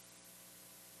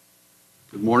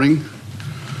Good morning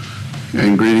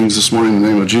and greetings this morning in the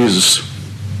name of Jesus.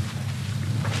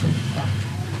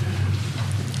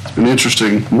 It's been an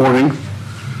interesting morning.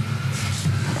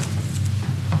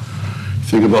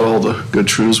 Think about all the good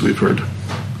truths we've heard.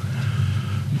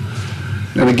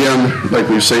 And again, like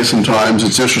we say sometimes,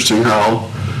 it's interesting how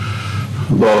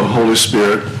the Holy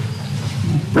Spirit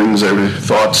brings every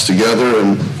thoughts together,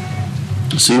 and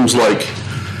it seems like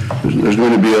there's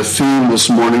going to be a theme this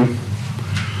morning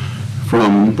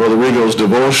from Brother Rigo's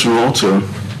devotional to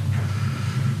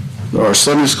our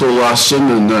Sunday school lesson,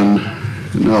 and then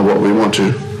now what we want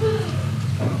to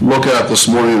look at this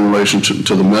morning in relation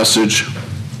to the message.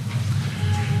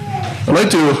 I'd like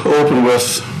to open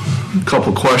with a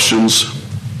couple questions,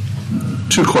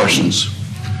 two questions,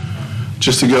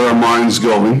 just to get our minds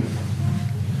going.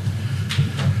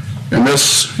 And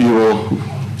this you will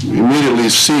immediately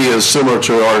see as similar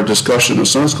to our discussion of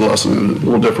Sunday school lesson in a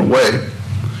little different way.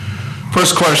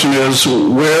 First question is,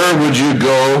 where would you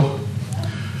go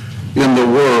in the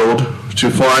world to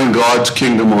find God's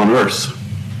kingdom on earth?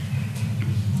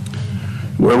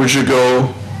 Where would you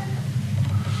go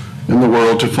in the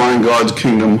world to find God's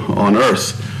kingdom on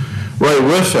earth? Right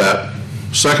with that,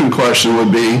 second question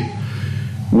would be,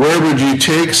 where would you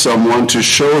take someone to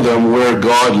show them where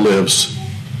God lives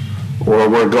or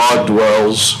where God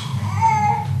dwells?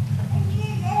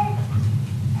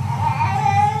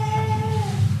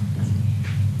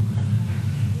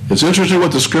 It's interesting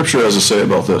what the scripture has to say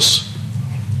about this.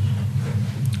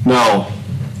 Now,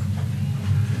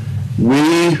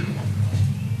 we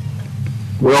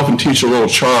often teach a little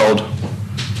child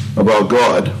about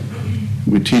God.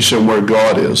 We teach them where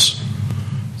God is.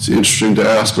 It's interesting to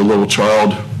ask a little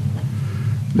child,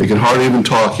 they can hardly even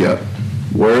talk yet,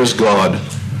 where is God?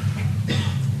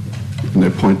 And they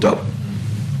point up.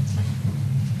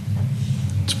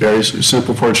 It's very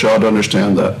simple for a child to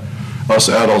understand that. Us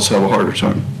adults have a harder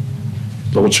time.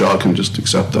 The little child can just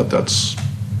accept that that's...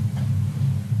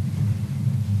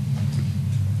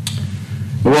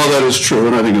 Well, that is true,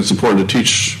 and I think it's important to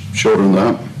teach children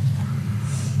that.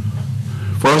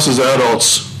 For us as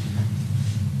adults,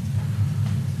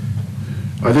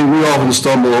 I think we often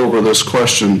stumble over this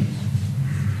question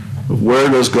of where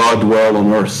does God dwell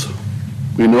on earth?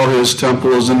 We know his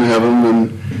temple is in heaven,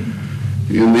 and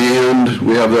in the end,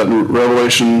 we have that in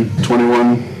Revelation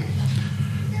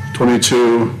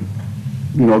 21:22.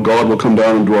 God will come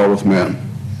down and dwell with man.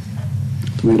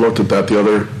 We looked at that the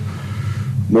other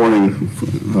morning,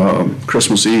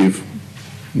 Christmas Eve,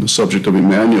 the subject of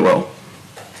Emmanuel.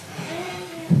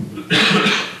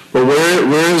 But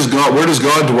where is God? Where does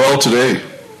God dwell today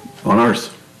on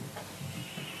earth?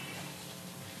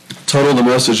 The title of the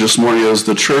message this morning is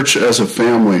The Church as a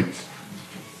Family.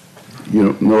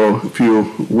 A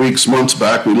few weeks, months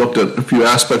back, we looked at a few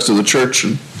aspects of the church,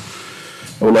 and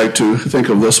I would like to think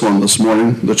of this one this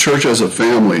morning, the church as a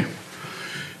family.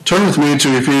 Turn with me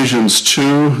to Ephesians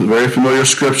 2, the very familiar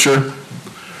scripture.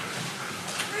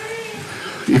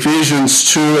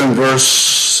 Ephesians 2 and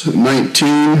verse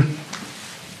 19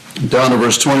 down to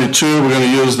verse 22. We're going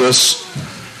to use this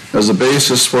as a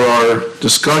basis for our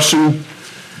discussion,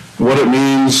 what it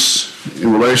means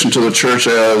in relation to the church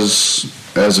as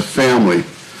a family.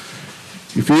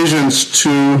 Ephesians 2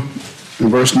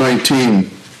 and verse 19.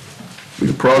 We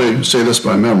could probably say this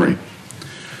by memory.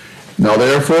 Now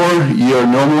therefore, ye are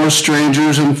no more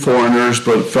strangers and foreigners,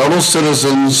 but fellow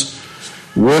citizens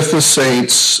with the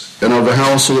saints and of the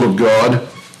household of God,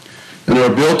 and are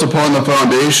built upon the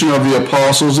foundation of the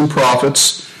apostles and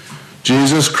prophets,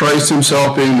 Jesus Christ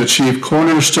himself being the chief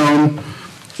cornerstone,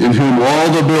 in whom all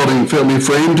the building fitly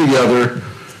framed together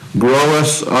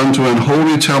groweth unto an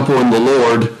holy temple in the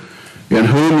Lord, in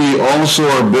whom ye also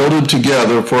are builded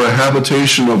together for a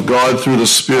habitation of God through the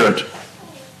Spirit.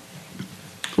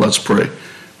 Let's pray.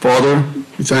 Father,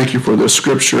 we thank you for this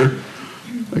scripture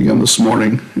again this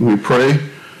morning, and we pray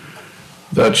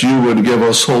that you would give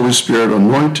us Holy Spirit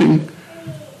anointing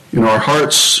in our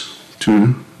hearts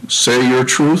to say your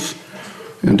truth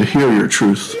and to hear your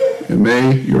truth. And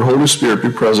may your Holy Spirit be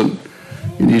present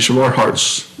in each of our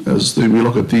hearts as we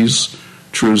look at these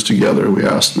truths together. We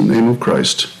ask in the name of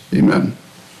Christ. Amen.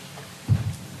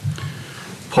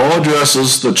 Paul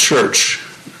addresses the church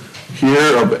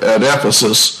here at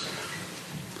Ephesus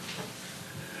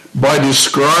by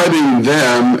describing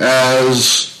them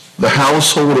as the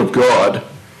household of God.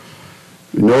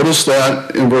 We notice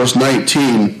that in verse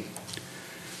 19.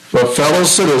 But fellow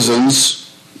citizens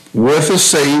with the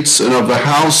saints and of the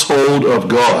household of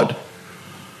God.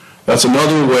 That's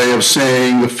another way of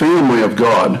saying the family of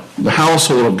God, the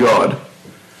household of God.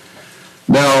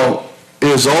 Now, it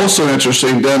is also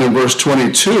interesting then in verse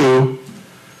 22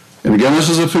 And again, this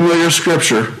is a familiar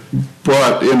scripture,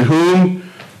 but in whom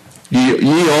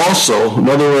ye also, in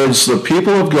other words, the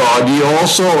people of God, ye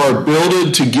also are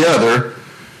builded together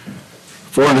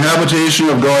for an habitation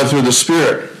of God through the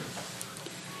Spirit.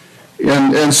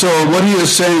 And so what he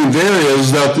is saying there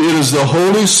is that it is the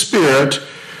Holy Spirit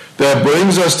that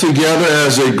brings us together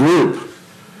as a group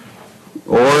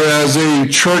or as a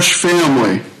church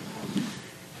family.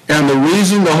 And the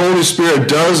reason the Holy Spirit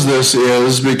does this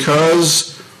is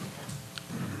because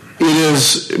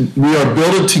we are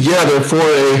built together for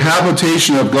a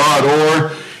habitation of God,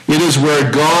 or it is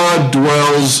where God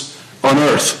dwells on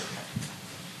earth.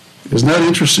 Isn't that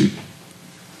interesting?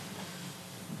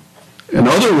 In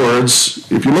other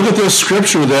words, if you look at this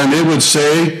scripture, then it would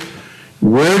say,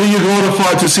 where do you go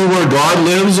to see where God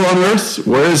lives on earth?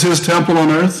 Where is his temple on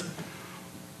earth?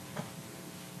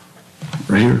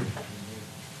 Right here.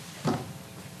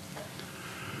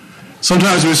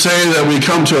 Sometimes we say that we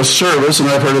come to a service, and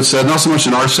I've heard it said, not so much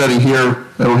in our setting here,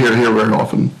 I don't hear it here very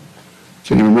often.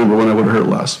 Can't even remember when I would have heard it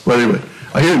last. But anyway,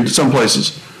 I hear it in some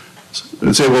places.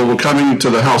 They say, well, we're coming to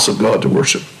the house of God to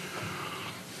worship.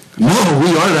 No,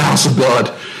 we are the house of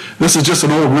God. This is just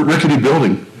an old rickety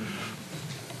building.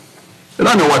 And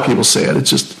I know why people say it.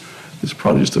 It's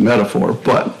probably just a metaphor.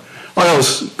 But I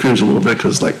always cringe a little bit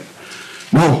because,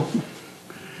 no,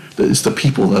 it's the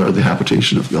people that are the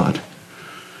habitation of God.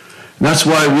 And that's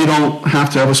why we don't have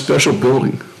to have a special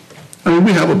building. I mean,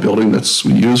 we have a building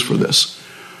we use for this.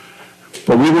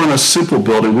 But we want a simple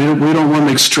building. We don't want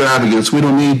extravagance. We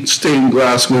don't need stained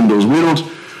glass windows.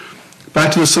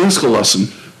 Back to the Sunday school lesson,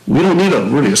 we don't need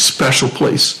really a special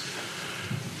place.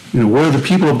 Where the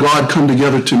people of God come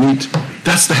together to meet,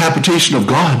 that's the habitation of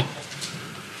God.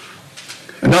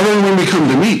 And not only when we come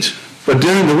to meet, but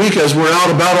during the week as we're out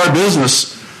about our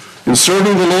business and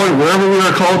serving the Lord, wherever we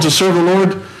are called to serve the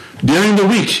Lord, during the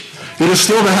week, it is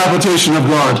still the habitation of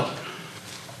God.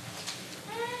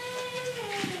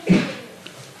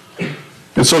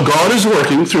 And so God is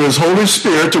working through his Holy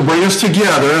Spirit to bring us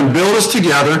together and build us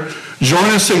together, join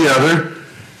us together,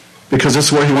 because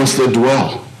it's where he wants to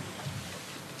dwell.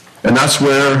 And that's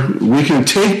where we can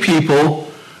take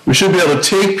people, we should be able to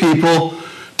take people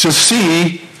to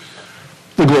see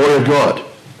the glory of God.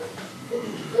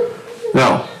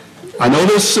 Now, I know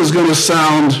this is going to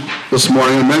sound this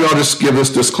morning, and maybe I'll just give this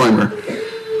disclaimer.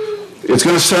 It's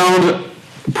going to sound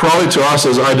probably to us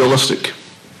as idealistic.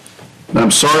 And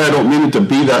I'm sorry, I don't mean it to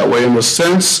be that way in the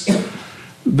sense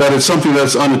that it's something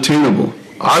that's unattainable.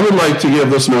 I would like to give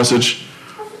this message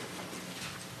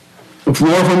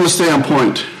more from the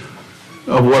standpoint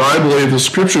of what I believe the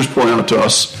scriptures point out to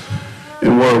us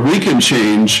and where we can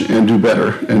change and do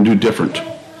better and do different.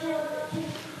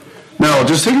 Now,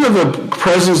 just think of the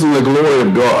presence and the glory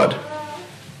of God.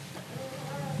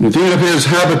 You think of his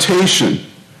habitation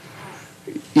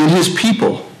in his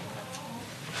people,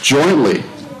 jointly,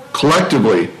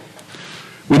 collectively.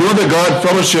 We know that God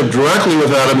fellowshiped directly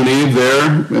with Adam and Eve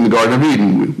there in the Garden of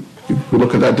Eden. We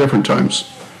look at that different times.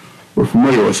 We're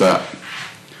familiar with that.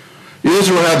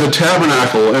 Israel had the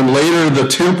tabernacle and later the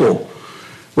temple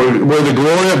where the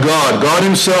glory of God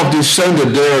himself descended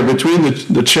there between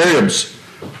the cherubs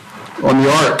on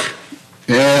the ark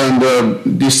and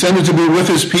descended to be with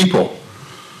his people.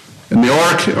 And the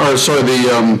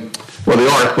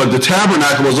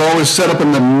tabernacle was always set up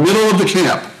in the middle of the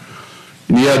camp.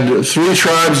 And you had 3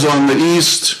 tribes on the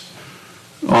east,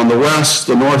 on the west,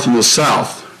 the north, and the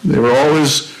south. They were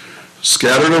always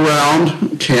scattered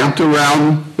around, camped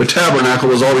around. The tabernacle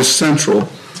was always central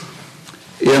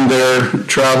in their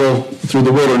travel through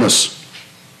the wilderness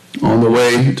on the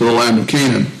way to the land of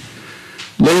Canaan.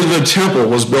 Later, the temple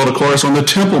was built, of course, on the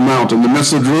Temple Mount in the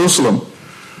midst of Jerusalem.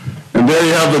 And there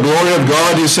you have the glory of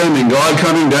God descending, God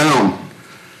coming down.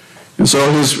 And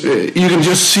so you can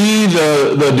just see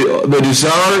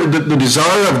the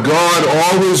desire of God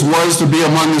always was to be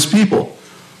among his people.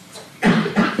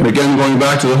 And again, going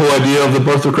back to the whole idea of the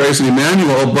birth of Christ and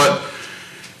Emmanuel,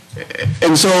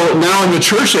 and so now in the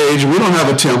church age, we don't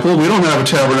have a temple, we don't have a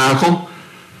tabernacle.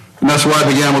 And that's why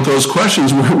I began with those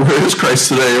questions. Where is Christ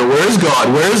today? Or where is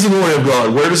God? Where is the glory of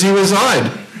God? Where does he reside?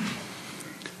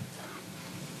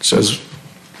 It says,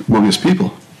 among his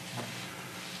people,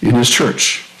 in his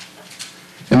church.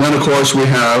 And then, of course, we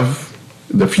have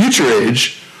the future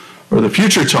age, or the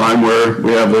future time, where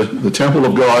we have the temple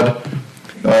of God,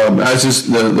 as is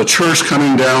the church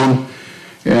coming down,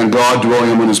 and God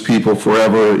dwelling among his people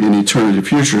forever in eternity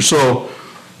future. So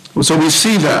we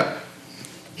see that.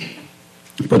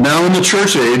 But now in the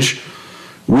church age,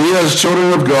 we as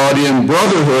children of God in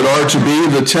brotherhood are to be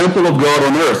the temple of God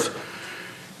on earth.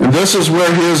 And this is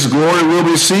where his glory will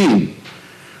be seen.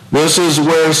 This is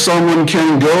where someone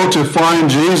can go to find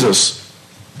Jesus.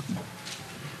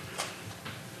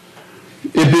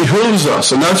 It behooves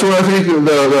us, and that's what I think,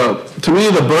 to me,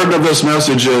 the burden of this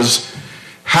message is,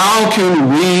 how can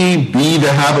we be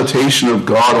the habitation of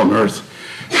God on earth?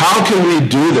 How can we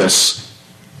do this?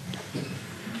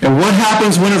 And what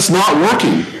happens when it's not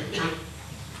working?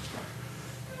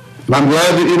 And I'm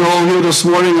glad that, here this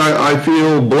morning I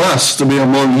feel blessed to be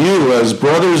among you as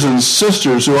brothers and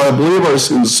sisters who I believe are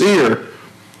sincere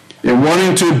in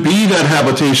wanting to be that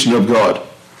habitation of God.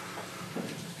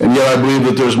 And yet I believe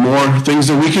that there's more things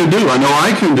that we can do. I know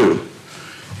I can do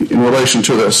in relation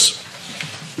to this.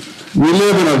 We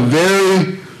live in a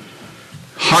very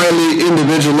highly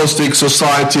individualistic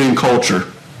society and culture.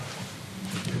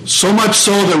 So much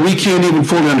so that we can't even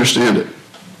fully understand it.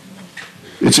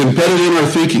 It's embedded in our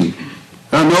thinking.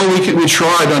 I know we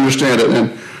try to understand it,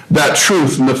 and that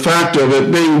truth and the fact of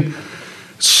it being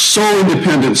so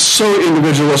independent, so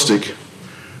individualistic,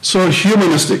 so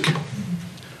humanistic.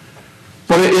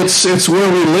 But it's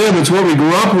where we live, it's what we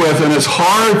grew up with, and it's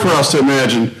hard for us to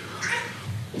imagine.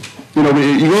 You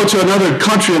go to another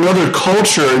country, another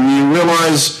culture, and you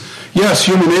realize, yes,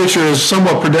 human nature is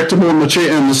somewhat predictable and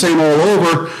the same all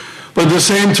over, but at the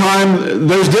same time,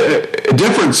 there's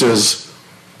differences.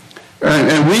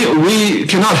 And we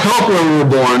cannot help where we were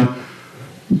born,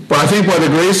 but I think by the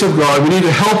grace of God, we need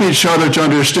to help each other to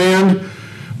understand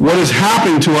what is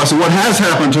happening to us and what has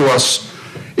happened to us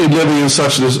in living in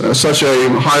such a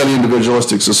highly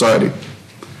individualistic society.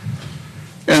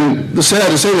 And it's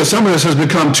sad to say that some of this has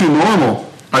become too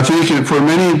normal, I think, for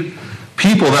many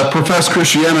people that profess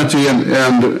Christianity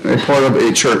and a part of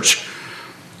a church.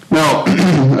 Now,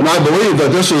 and I believe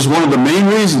that this is one of the main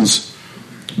reasons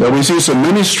that we see so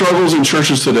many struggles in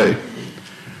churches today.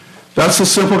 That's the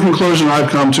simple conclusion I've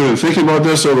come to in thinking about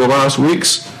this over the last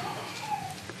weeks.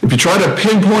 If you try to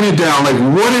pinpoint it down, like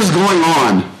what is going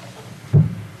on,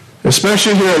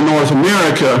 especially here in North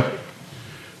America,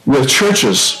 with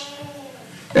churches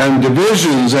and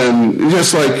divisions, and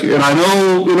just like, and I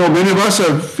know, many of us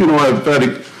have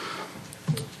had,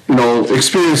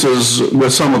 experiences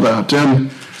with some of that, and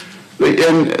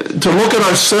to look at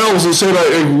ourselves and say,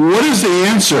 like, what is the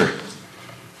answer?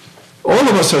 All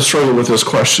of us have struggled with this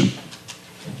question,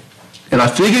 and I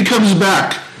think it comes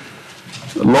back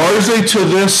largely to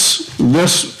this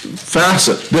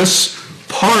facet, this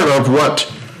part of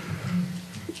what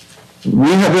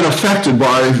we have been affected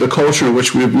by the culture in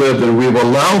which we've lived, and we've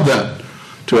allowed that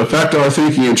to affect our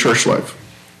thinking in church life.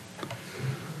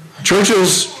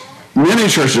 Many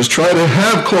churches try to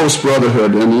have close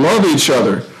brotherhood and love each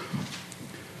other,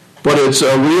 but it's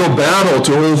a real battle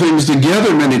to hold things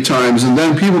together many times, and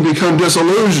then people become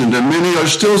disillusioned, and many are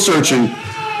still searching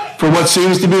for what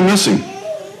seems to be missing.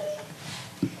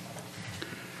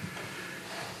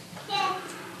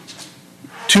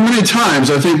 Too many times,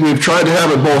 I think we've tried to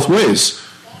have it both ways.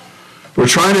 We're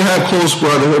trying to have close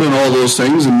brotherhood and all those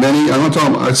things, and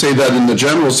I'd say that in the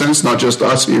general sense, not just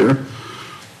us here.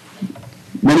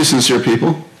 Many sincere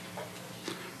people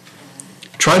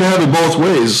try to have it both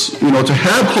ways, to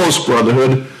have close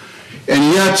brotherhood,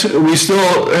 and yet we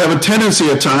still have a tendency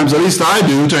at times, at least I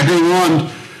do, to hang on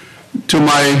to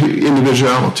my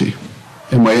individuality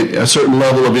and a certain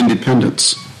level of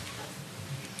independence.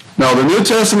 Now, the New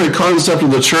Testament concept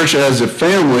of the church as a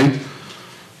family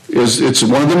it's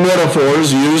one of the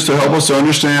metaphors used to help us to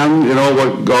understand,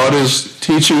 what God is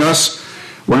teaching us.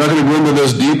 We're not going to go into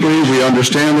this deeply. We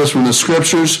understand this from the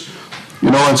scriptures,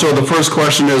 and so the first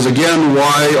question is, again,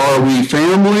 why are we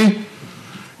family?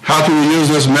 How can we use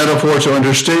this metaphor to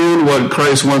understand what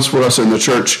Christ wants for us in the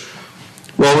church?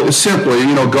 Well, it's simply,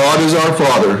 God is our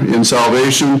Father in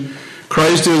salvation.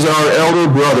 Christ is our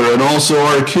elder brother and also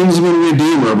our kinsman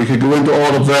redeemer. We could go into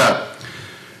all of that,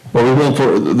 but we won't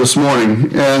for this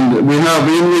morning. And we have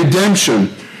in redemption,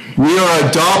 we are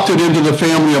adopted into the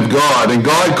family of God, and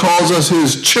God calls us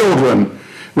his children,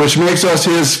 which makes us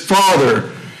his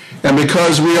Father. And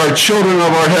because we are children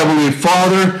of our Heavenly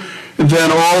Father,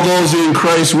 then all those in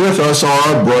Christ with us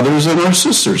are our brothers and our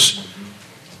sisters.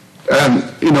 And,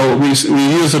 we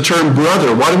use the term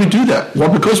brother. Why do we do that? Well,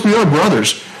 because we are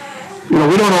brothers. We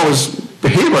don't always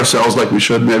behave ourselves like we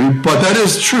should, maybe, but that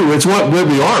is true. It's what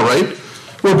we are, right?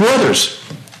 We're brothers.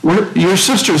 We're your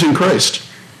sisters in Christ.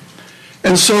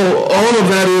 And so all of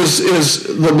that is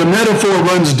the metaphor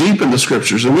runs deep in the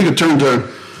scriptures, and we could turn to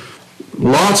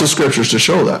lots of scriptures to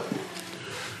show that.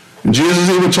 And Jesus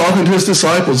even talking to his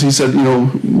disciples, he said,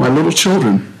 my little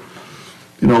children,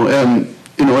 and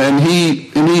he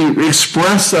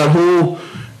expressed that whole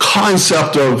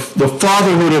concept of the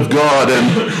fatherhood of God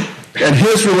and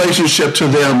his relationship to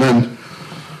them. And,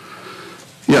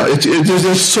 Yeah,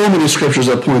 there's so many scriptures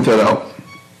that point that out.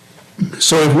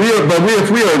 So if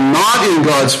we are not in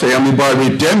God's family by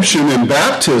redemption and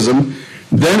baptism,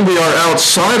 then we are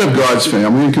outside of God's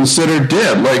family and considered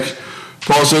dead, like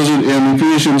Paul says in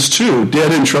Ephesians 2,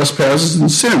 dead in trespasses and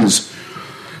sins.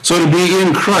 So to be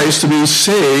in Christ, to be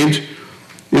saved,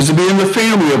 is to be in the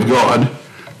family of God.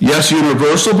 Yes,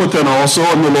 universal, but then also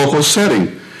in the local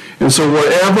setting. And so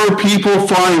wherever people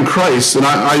find Christ, and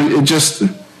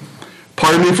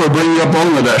pardon me for bringing up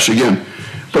Bangladesh again,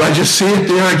 but I just see it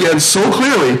there again so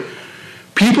clearly.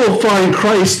 People find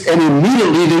Christ and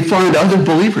immediately they find other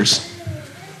believers.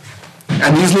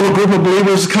 And these little group of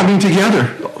believers coming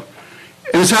together.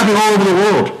 And it's happening all over the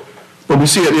world. But we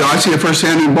see it, I see it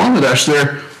firsthand in Bangladesh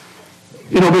there,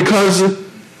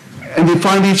 and they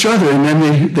find each other, and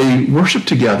then they worship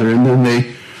together, and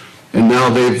now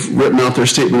they've written out their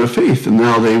statement of faith, and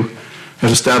now they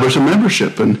have established a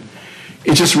membership, and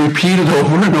it's just repeated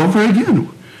over and over again.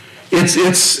 It's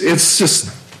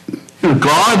just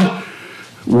God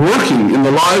working in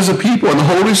the lives of people, and the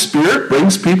Holy Spirit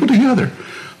brings people together.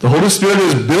 The Holy Spirit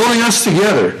is building us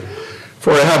together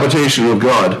for a habitation of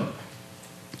God.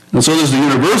 And so there's the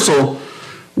universal,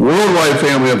 worldwide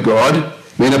family of God,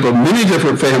 made up of many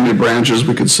different family branches,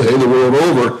 we could say, the world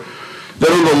over.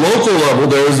 Then on the local level,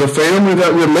 there is a family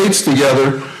that relates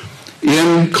together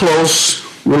in close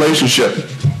relationship.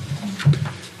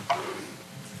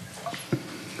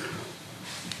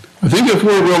 I think if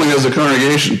we're willing as a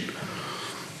congregation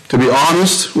to be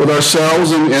honest with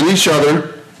ourselves and each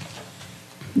other,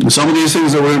 and some of these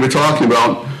things that we're going to be talking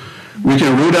about, we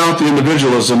can root out the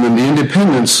individualism and the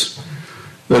independence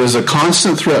that is a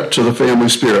constant threat to the family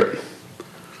spirit.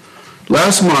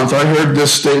 Last month, I heard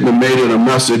this statement made in a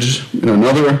message in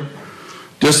another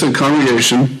distant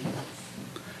congregation,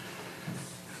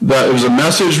 that it was a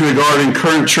message regarding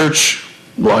current church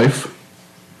life,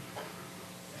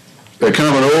 a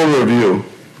kind of an overview,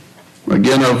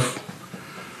 again, of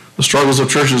the struggles of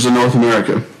churches in North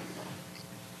America.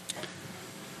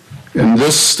 And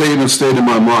this statement stayed in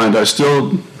my mind. I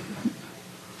still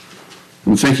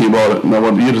am thinking about it, and I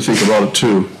want you to think about it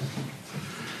too.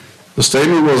 The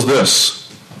statement was this: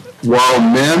 while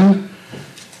men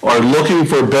are looking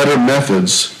for better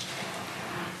methods,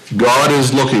 God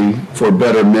is looking for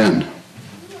better men.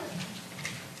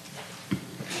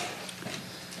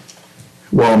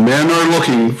 While men are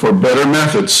looking for better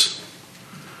methods,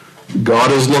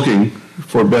 God is looking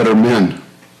for better men.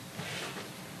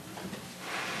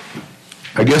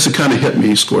 I guess it kind of hit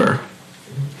me square.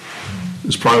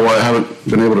 It's probably why I haven't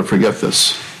been able to forget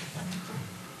this.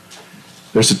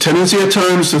 There's a tendency at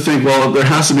times to think, well, there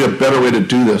has to be a better way to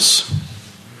do this.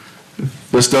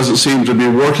 This doesn't seem to be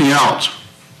working out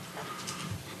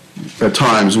at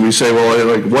times. And we say, well,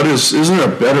 isn't there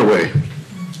a better way?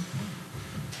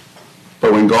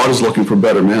 But when God is looking for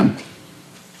better men.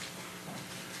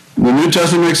 The New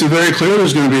Testament makes it very clear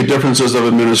there's going to be differences of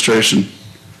administration.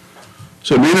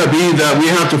 So it may not be that we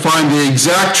have to find the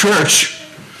exact church,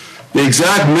 the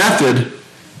exact method,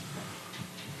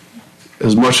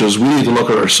 as much as we need to look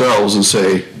at ourselves and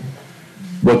say,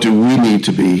 what do we need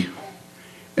to be?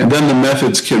 And then the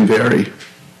methods can vary.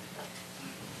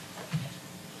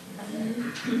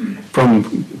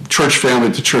 From church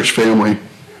family to church family.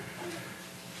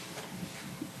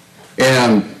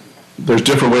 And there's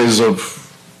different ways of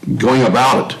going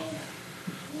about it.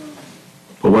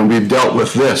 But when we've dealt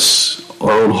with this,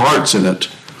 our own hearts in it,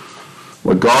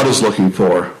 what God is looking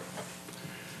for,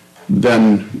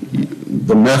 then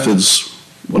the methods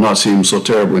will not seem so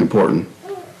terribly important.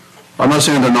 I'm not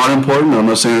saying they're not important. I'm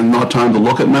not saying it's not time to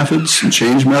look at methods and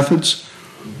change methods.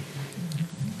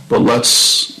 But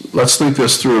let's think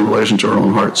this through in relation to our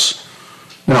own hearts.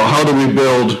 Now, how do we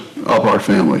build up our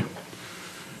family?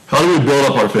 How do we build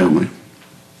up our family?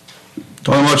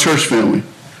 Talking about church family.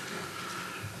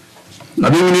 I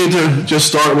think we need to just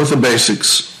start with the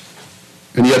basics,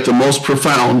 and yet the most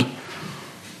profound,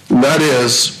 and that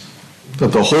is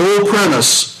that the whole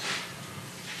premise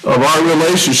of our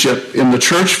relationship in the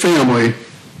church family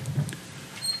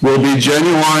will be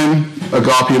genuine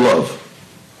agape love,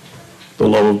 the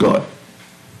love of God.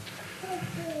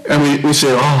 And we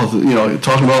say,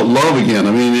 talking about love again.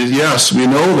 I mean, yes, we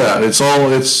know that. It's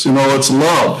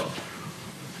love.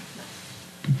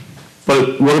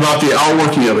 But what about the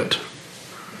outworking of it?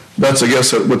 That's, I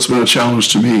guess, what's been a challenge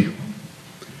to me.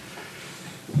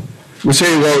 We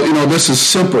say, this is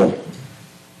simple.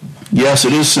 Yes,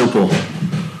 it is simple.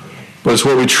 But it's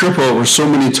what we trip over so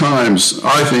many times,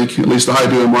 I think, at least I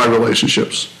do in my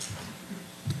relationships.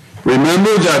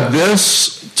 Remember that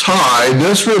this tie,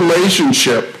 this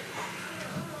relationship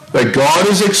that God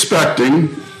is expecting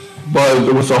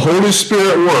but with the Holy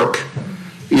Spirit work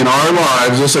in our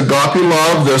lives, this agape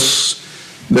love, this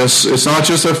it's not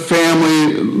just a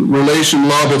family relation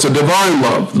love, it's a divine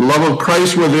love, the love of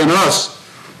Christ within us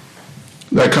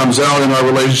that comes out in our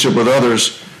relationship with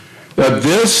others, that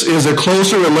this is a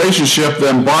closer relationship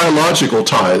than biological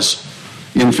ties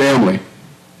in family.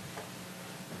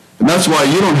 And that's why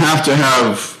you don't have to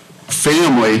have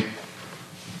family,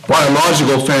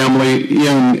 biological family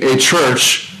in a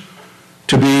church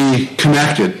to be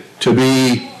connected, to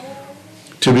be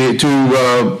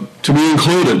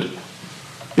included.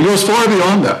 It goes far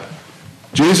beyond that.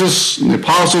 Jesus and the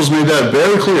apostles made that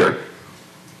very clear,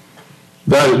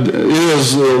 that it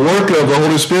is the work of the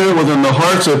Holy Spirit within the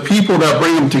hearts of people that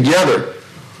bring them together.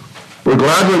 We're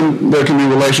glad when there can be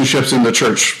relationships in the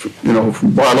church,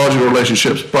 biological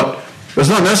relationships, but it's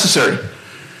not necessary.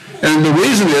 And the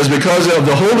reason is because of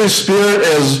the Holy Spirit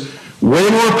is way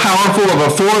more powerful of a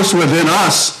force within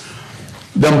us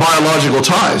than biological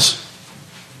ties.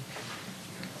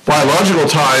 Biological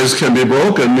ties can be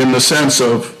broken in the sense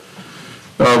of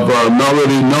not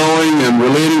really knowing and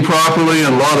relating properly,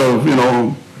 and a lot of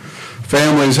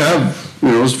families have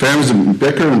families that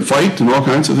bicker and fight and all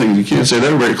kinds of things. You can't say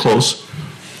they're very close.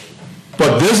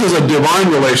 But this is a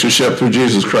divine relationship through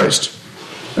Jesus Christ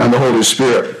and the Holy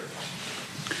Spirit.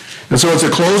 And so it's a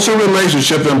closer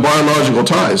relationship than biological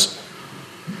ties.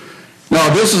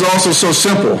 Now, this is also so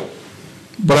simple.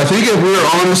 But I think if we're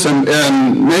honest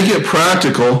and make it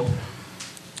practical,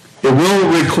 it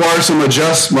will require some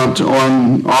adjustment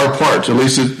on our part. At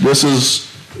least this is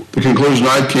the conclusion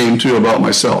I came to about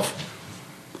myself.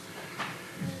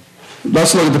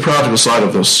 Let's look at the practical side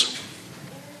of this.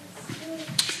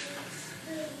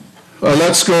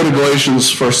 Let's go to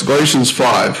Galatians first, Galatians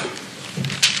 5.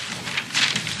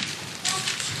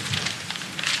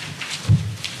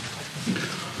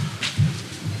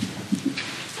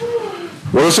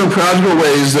 What are some practical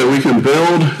ways that we can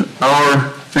build our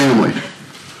family?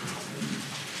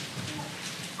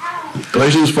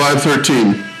 Galatians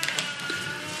 5:13.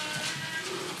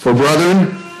 For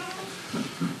brethren,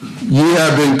 ye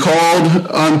have been called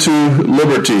unto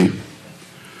liberty.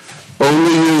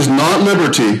 Only use not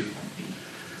liberty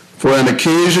for an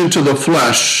occasion to the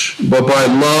flesh, but by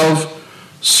love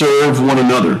serve one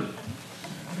another.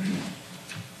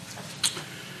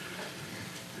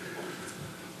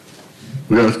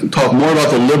 We're going to talk more about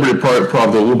the liberty part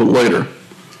probably a little bit later.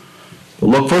 But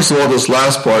look, first of all, this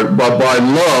last part, but by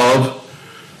love,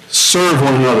 serve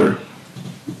one another.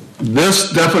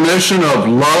 This definition of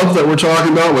love that we're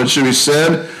talking about, which should be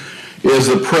said, is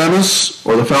the premise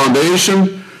or the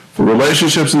foundation for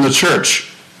relationships in the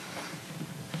church.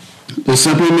 This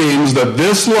simply means that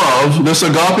this love, this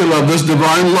agape love, this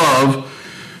divine love,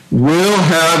 will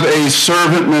have a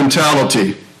servant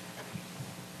mentality.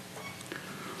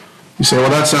 You say,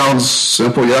 well, that sounds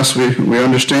simple. Yes, we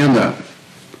understand that.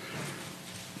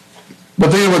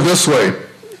 But think of it this way.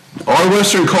 Our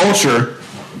Western culture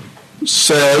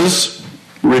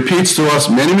repeats to us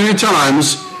many, many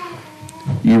times,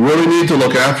 you really need to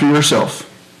look after yourself.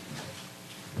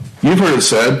 You've heard it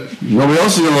said, nobody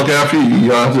else is going to look after you.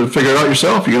 You have to figure it out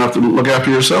yourself. You're going to have to look after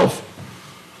yourself.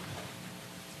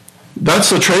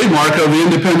 That's the trademark of the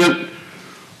independent,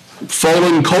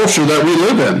 fallen culture that we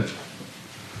live in.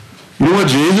 You know what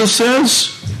Jesus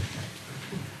says?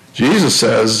 Jesus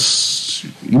says,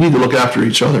 you need to look after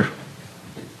each other.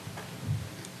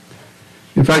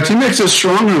 In fact, he makes it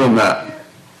stronger than that.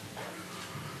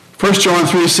 1 John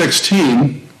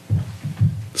 3:16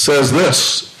 says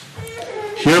this,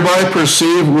 hereby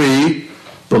perceive we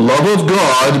the love of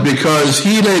God because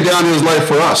he laid down his life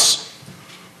for us.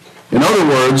 In other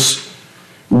words,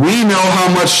 we know how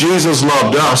much Jesus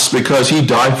loved us because he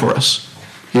died for us.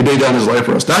 He laid down his life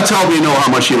for us. That's how we know how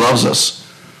much he loves us.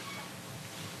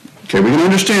 Okay, we can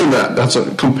understand that. That's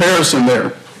a comparison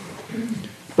there.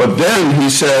 But then he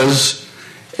says,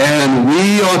 and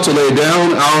we ought to lay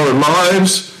down our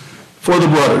lives for the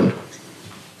brethren.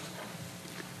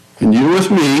 And you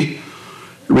with me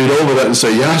read over that and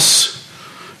say, yes,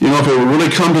 if it would really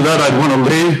come to that, I'd want to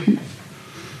lay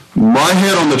my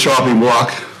head on the chopping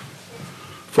block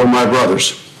for my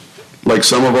brothers, like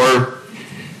some of our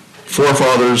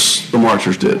forefathers, the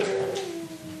martyrs, did.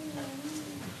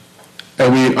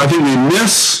 And I think we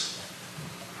miss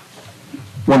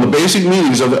one of the basic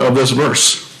meanings of this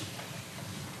verse.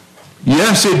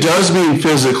 Yes, it does mean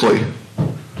physically.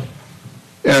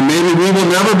 And maybe we will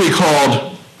never be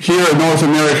called here in North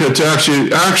America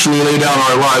to actually lay down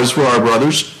our lives for our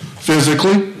brothers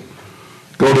physically,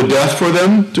 go to death for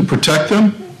them, to protect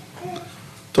them,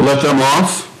 to let them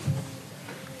off.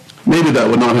 Maybe that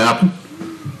would not happen.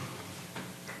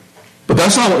 But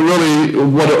that's not really the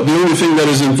only thing that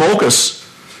is in focus.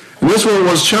 And this one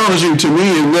was challenging to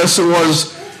me in this. It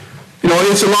was,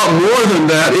 it's a lot more than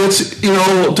that. It's, to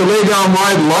lay down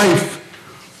my life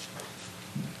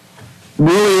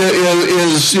really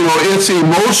is, it's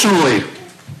emotionally.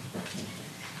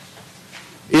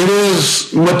 It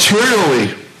is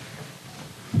materially.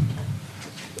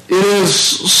 It is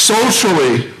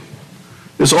socially.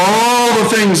 It's all the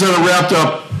things that are wrapped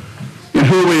up in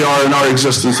who we are in our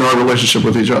existence and our relationship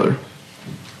with each other.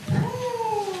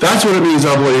 That's what it means,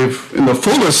 I believe, in the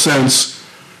fullest sense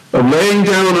of laying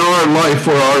down our life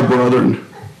for our brethren.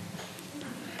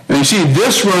 And you see,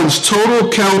 this runs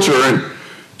total counter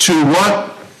to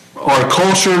what our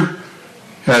culture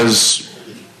has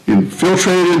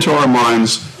infiltrated into our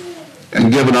minds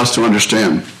and given us to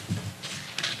understand.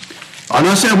 I'm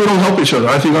not saying we don't help each other.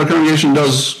 I think our congregation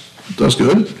does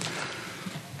good.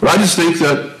 But I just think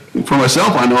that, for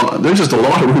myself, I know there's just a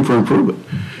lot of room for improvement.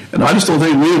 And I just don't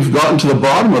think we've gotten to the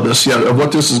bottom of this yet, of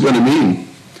what this is going to mean.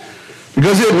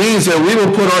 Because it means that we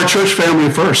will put our church family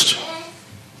first.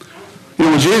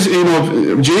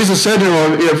 Jesus said,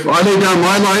 if I lay down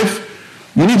my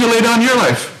life, you need to lay down your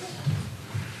life.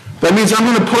 That means I'm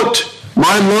going to put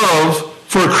my love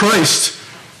for Christ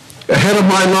ahead of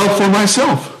my love for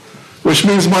myself, which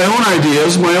means my own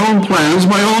ideas, my own plans,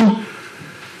 my own,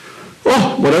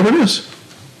 whatever it is.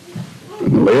 I'm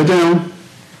going to lay it down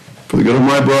for the good of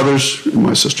my brothers and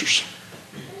my sisters.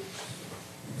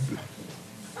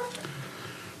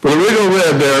 Brother Rigo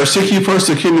read there, seek ye first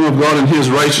the kingdom of God and his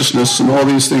righteousness, and all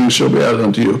these things shall be added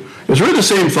unto you. It's really the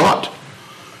same thought,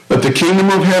 that the kingdom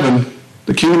of heaven,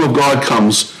 the kingdom of God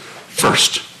comes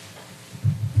first.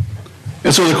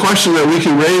 And so the question that we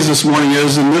can raise this morning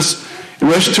is, in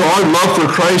relation to our love for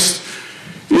Christ,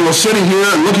 sitting here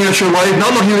and looking at your life,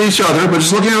 not looking at each other, but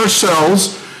just looking at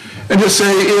ourselves, and just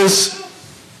say,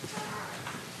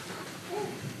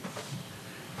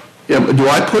 do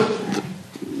I put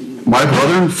my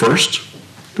brethren first?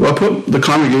 Do I put the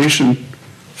congregation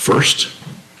first?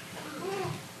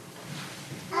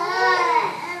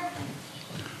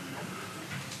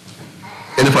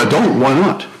 And if I don't, why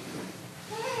not?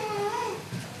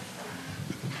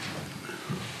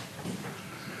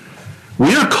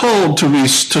 We are called to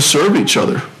serve each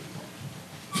other.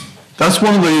 That's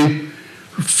one of the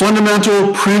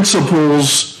fundamental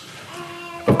principles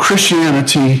of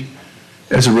Christianity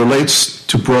as it relates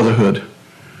to brotherhood.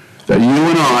 That you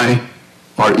and I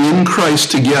are in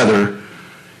Christ together,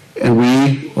 and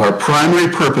our primary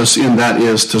purpose in that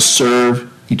is to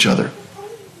serve each other.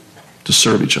 To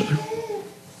serve each other.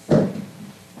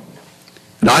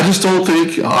 And I just don't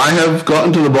think I have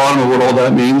gotten to the bottom of what all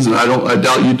that means, and I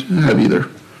doubt you have either.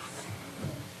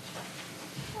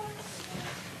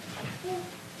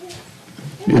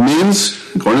 It means,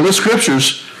 according to the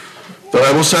scriptures, that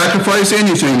I will sacrifice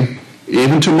anything,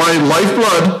 even to my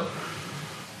lifeblood,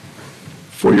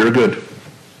 for your good.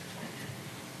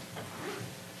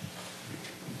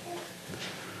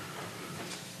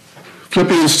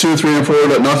 Philippians 2, 3, and 4,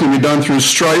 let nothing be done through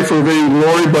strife or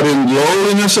vainglory, but in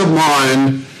lowliness of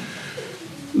mind,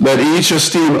 let each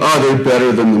esteem other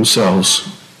better than themselves.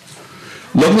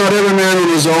 Look not every man on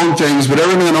his own things, but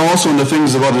every man also in the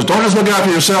things of others. Don't just look after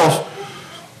yourself,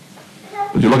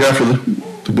 but you look after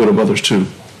the good of others too.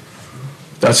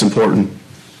 That's important.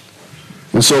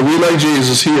 And so we, like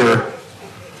Jesus here,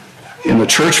 in the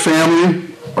church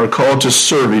family, are called to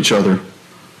serve each other.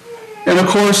 And of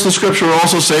course, the scripture will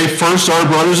also say, first our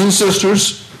brothers and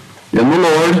sisters in the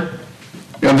Lord,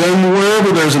 and then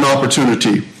wherever there's an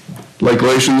opportunity. Like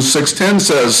Galatians 6:10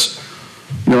 says,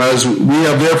 as we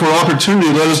have therefore opportunity,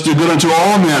 let us do good unto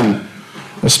all men,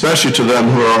 especially to them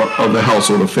who are of the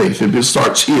household of faith. It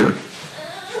starts here,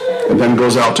 and then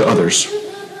goes out to others.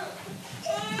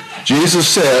 Jesus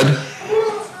said,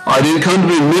 I didn't come to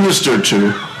be ministered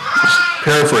to,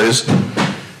 paraphrase,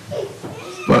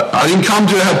 but I didn't come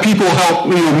to have people help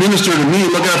minister to me,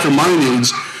 look after my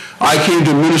needs. I came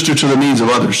to minister to the needs of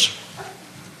others.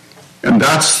 And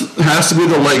that has to be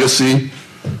the legacy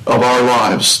of our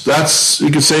lives. That's,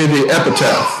 you could say, the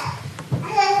epitaph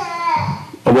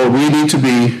of what we need to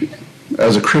be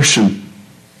as a Christian.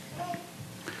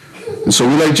 And so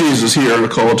we, like Jesus here, are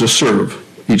called to serve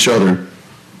each other.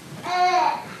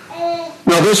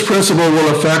 Now, this principle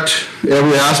will affect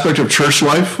every aspect of church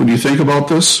life. When you think about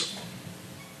this,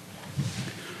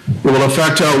 it will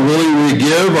affect how willing we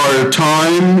give our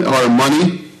time, our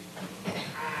money.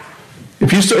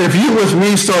 If you with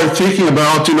me start thinking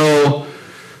about,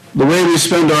 the way we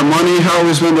spend our money, how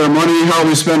we spend our money, how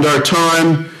we spend our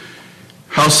time,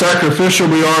 how sacrificial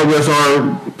we are with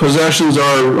our possessions,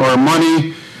 our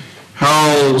money,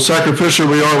 how sacrificial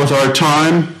we are with our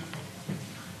time.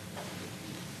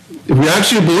 If we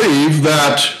actually believe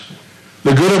that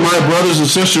the good of my brothers and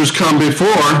sisters come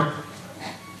before,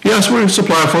 yes, we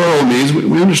supply for our own needs.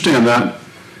 We understand that.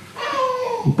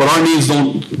 But our needs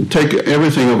don't take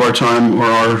everything of our time or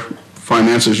our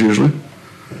finances usually.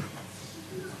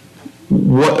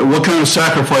 What kind of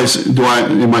sacrifice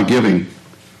am I giving?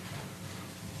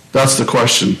 That's the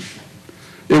question.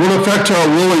 It will affect how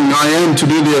willing I am to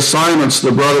do the assignments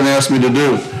the brethren asked me to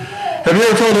do. Have you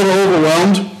ever felt a little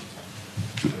overwhelmed?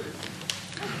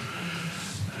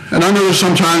 And I know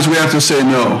sometimes we have to say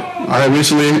no. I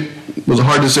recently, it was a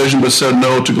hard decision, but said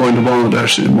no to going to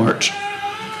Bangladesh in March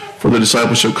for the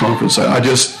discipleship conference. I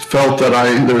just felt that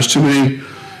there was too many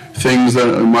things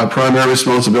that my primary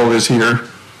responsibility is here.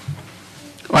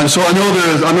 And so I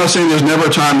know I'm not saying there's never a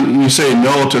time you say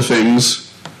no to things,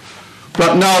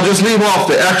 but now just leave off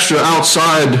the extra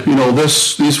outside,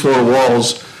 these four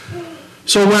walls.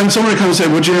 So when somebody comes and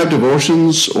says, would you have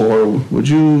devotions, or would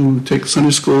you take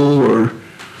Sunday school, or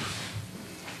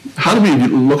how do we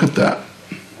look at that?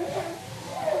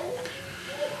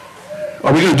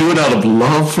 Are we going to do it out of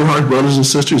love for our brothers and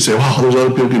sisters and say, wow, there's other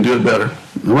people who can do it better?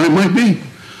 Well, it might be.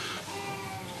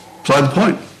 Beside the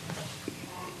point.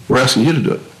 We're asking you to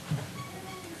do it.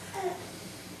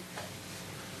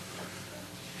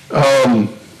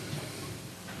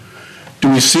 Do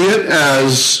we see it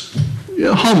as,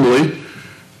 humbly,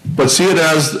 but see it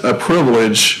as a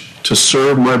privilege to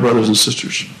serve my brothers and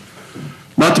sisters?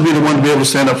 Not to be the one to be able to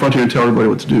stand up front here and tell everybody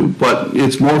what to do, but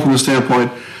it's more from the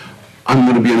standpoint, I'm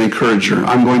going to be an encourager.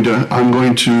 I'm going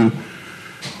to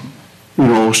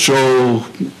show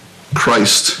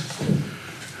Christ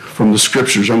from the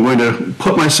scriptures. I'm going to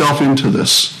put myself into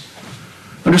this.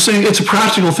 I'm just saying it's a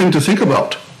practical thing to think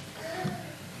about.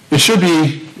 It should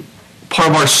be part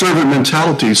of our servant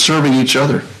mentality, serving each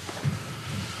other.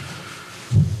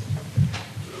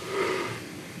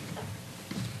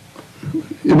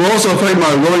 It will also affect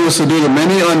my willingness to do the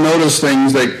many unnoticed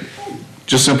things that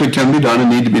just simply can be done and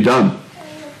need to be done.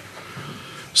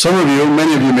 Some of you,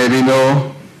 many of you maybe,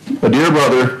 know a dear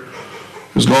brother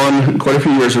who's gone quite a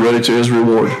few years already to his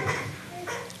reward.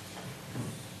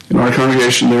 In our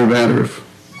congregation there in Vanderbilt,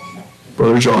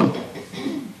 Brother John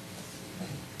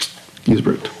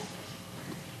Giesbrecht.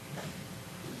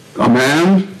 A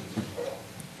man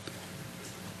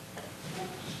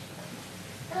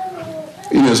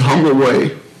in his humble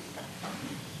way.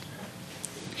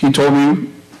 He told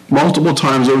me multiple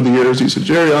times over the years, he said,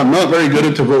 Jerry, I'm not very good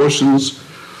at devotions.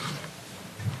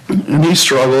 And he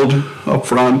struggled up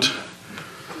front.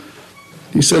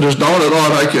 He said, there's not a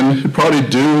lot I can probably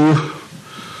do.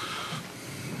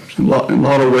 In a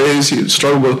lot of ways, he had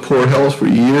struggled with poor health for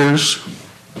years.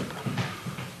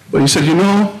 But he said,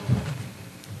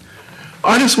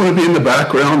 I just want to be in the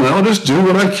background and I'll just do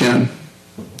what I can.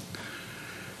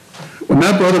 When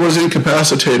that brother was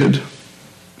incapacitated,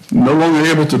 no longer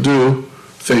able to do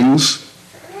things,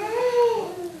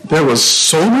 there was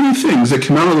so many things that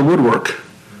came out of the woodwork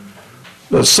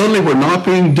that suddenly were not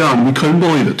being done. We couldn't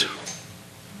believe it.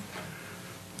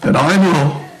 And I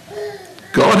know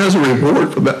God has a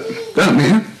reward for that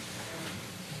man.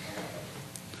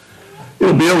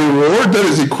 It'll be a reward that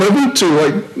is equivalent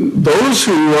to those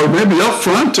who are maybe up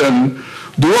front and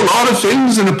do a lot of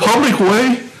things in a public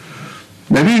way.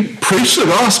 Maybe preach the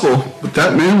gospel, but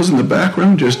that man was in the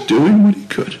background just doing what he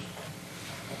could.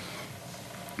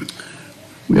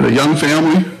 We had a young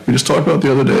family, we just talked about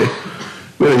the other day.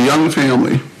 We had a young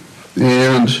family,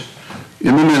 and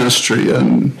in the ministry,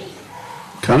 and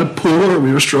kind of poor,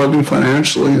 we were struggling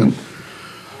financially, and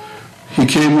he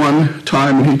came one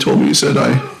time and he told me, he said,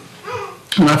 I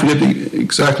forget the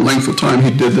exact length of time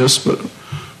he did this, but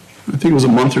I think it was a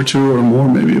month or two or more,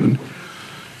 maybe even.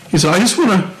 He said,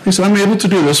 I'm able to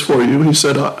do this for you. He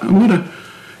said, I'm going to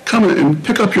come and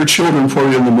pick up your children for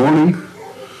you in the morning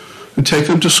and take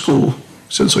them to school.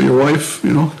 He said, so your wife,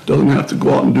 doesn't have to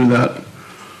go out and do that.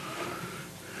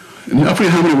 And I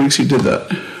forget how many weeks he did that.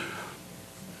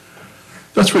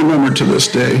 That's remembered to this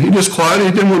day. He just quietly,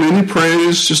 he didn't want any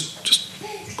praise, just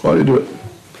quietly do it.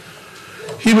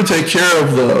 He would take care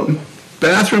of the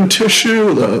bathroom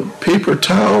tissue, the paper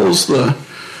towels,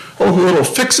 all the little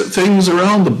fix-it things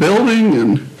around the building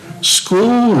and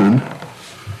school. And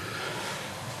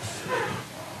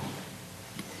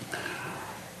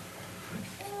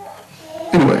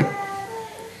anyway,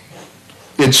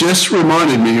 it just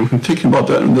reminded me, when thinking about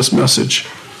that in this message,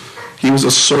 he was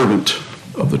a servant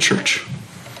of the church.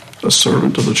 A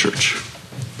servant of the church.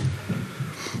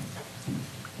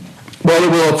 Well,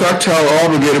 it will affect how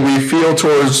obligated we feel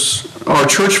towards our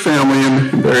church family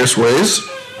in various ways.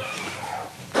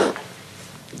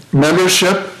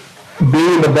 membership,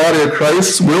 being in the body of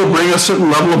Christ, will bring a certain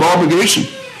level of obligation.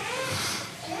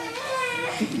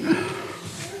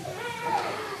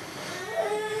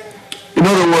 In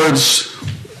other words,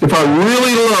 if I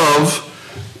really love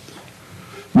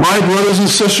my brothers and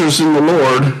sisters in the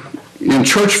Lord, in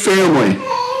church family,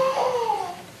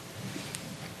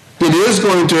 it is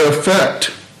going to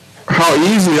affect how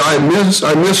easily I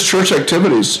miss church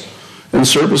activities and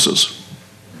services.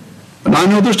 And I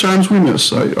know there's times we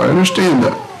miss. I understand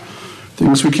that.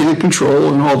 Things we can't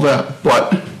control and all that.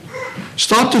 But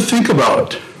stop to think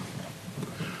about it.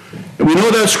 And we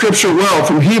know that scripture well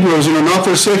from Hebrews, not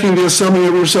forsaking the assembling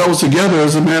of yourselves together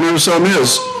as the manner of some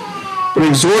is, but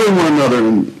exhorting one another,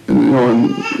 and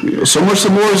so much the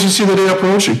more as you see the day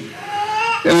approaching.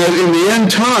 And in the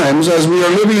end times, as we are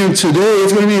living in today,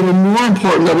 it's going to be even more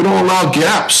important that we don't allow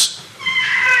gaps.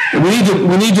 And we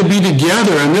need to be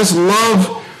together, and this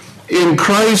love in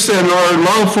Christ and our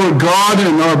love for God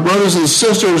and our brothers and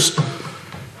sisters,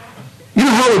 you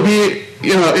know how it would be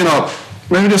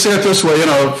let me just say it this way, in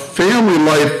a family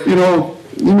life, in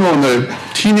the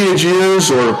teenage years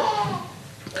or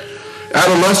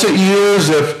adolescent years,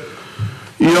 if,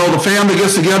 the family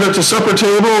gets together at the supper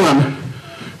table and,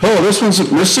 this one's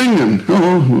missing, and, no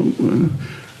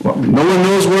one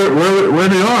knows where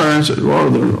they are. And I said,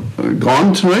 they're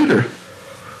gone tonight, or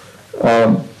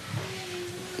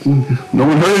no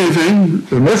one heard anything,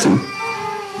 they're missing.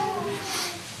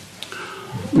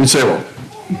 You'd say,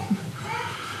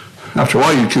 after a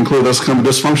while, you conclude that's kind of a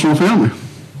dysfunctional family.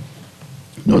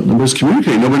 Nobody's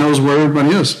communicating. Nobody knows where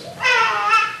everybody is.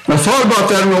 And I thought about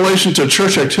that in relation to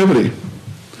church activity.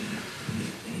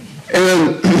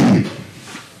 And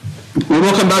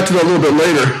we'll come back to that a little bit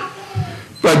later.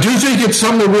 But I do think it's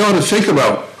something that we ought to think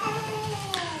about.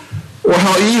 Or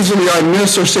how easily I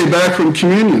miss or stay back from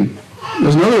communion.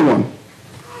 There's another one.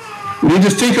 We need to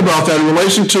think about that in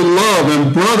relation to love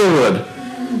and brotherhood.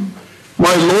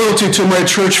 My loyalty to my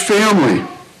church family,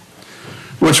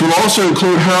 which will also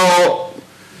include how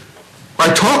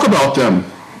I talk about them.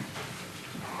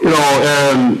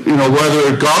 And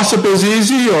whether gossip is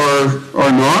easy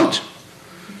or not.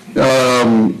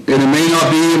 And it may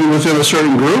not be even within a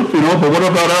certain group, but what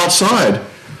about outside?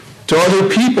 To other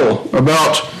people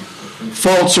about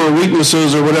faults or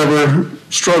weaknesses or whatever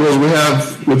struggles we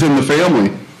have within the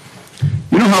family.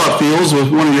 You know how it feels with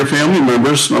one of your family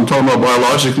members. I'm talking about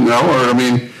biologically now, or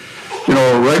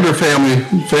regular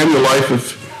family life.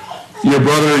 If your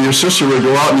brother or your sister would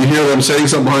go out and you hear them saying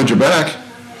something behind your back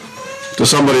to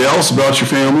somebody else about your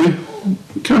family,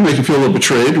 it kind of make you feel a little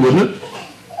betrayed, wouldn't it?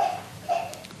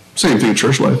 Same thing in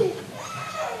church life.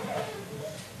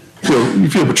 You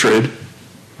feel betrayed.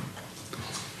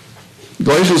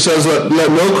 Galatians says that let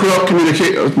no corrupt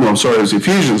communication. No, sorry, it's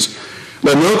Ephesians.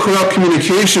 Let no corrupt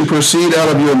communication proceed out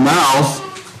of your mouth,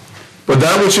 but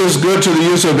that which is good to the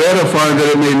use of edifying,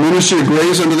 that it may minister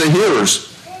grace unto the hearers.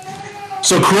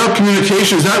 So corrupt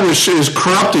communication is that which is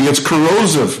corrupting, it's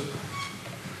corrosive.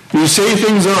 You say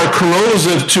things that are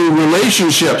corrosive to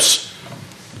relationships.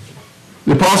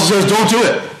 The apostle says, don't do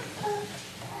it.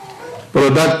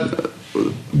 But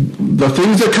the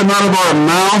things that come out of our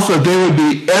mouth, that they would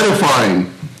be edifying,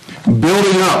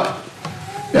 building up,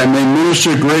 and may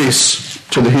minister grace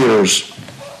to the hearers.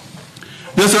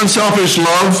 This unselfish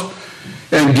love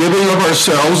and giving of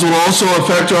ourselves will also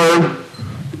affect our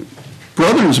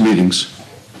brothers' meetings.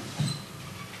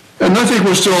 And I think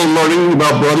we're still learning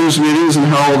about brothers' meetings and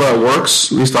how all that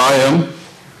works. At least I am.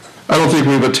 I don't think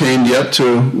we've attained yet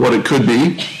to what it could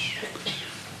be.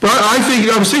 But I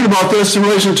was thinking about this in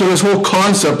relation to this whole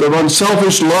concept of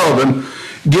unselfish love and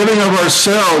giving of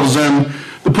ourselves and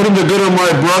putting the good of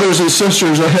my brothers and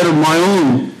sisters ahead of my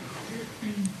own.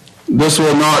 This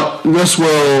will not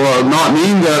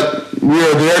mean that we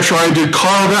are there trying to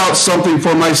carve out something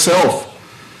for myself,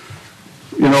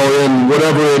 in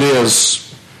whatever it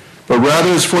is. But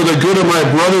rather it's for the good of my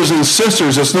brothers and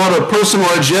sisters. It's not a personal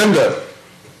agenda,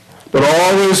 but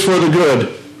always for the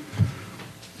good.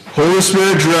 Holy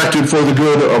Spirit directed for the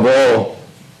good of all.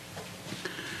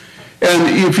 And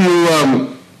if you,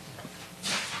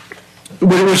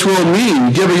 which will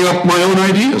mean giving up my own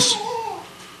ideas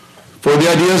for the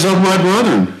ideas of my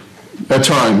brethren at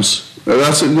times.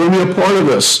 That's going to be a part of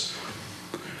this.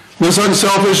 This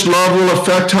unselfish love will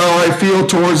affect how I feel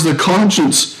towards the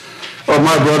conscience of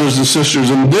my brothers and sisters.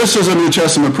 And this is a New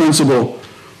Testament principle.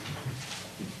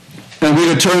 And we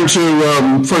could turn to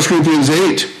 1 Corinthians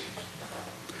 8,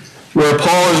 where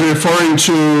Paul is referring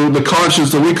to the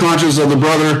conscience, the weak conscience of the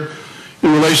brother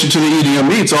in relation to the eating of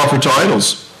meats offered to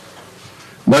idols.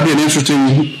 That'd be an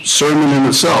interesting sermon in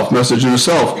itself, message in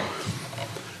itself.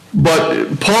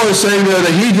 But Paul is saying there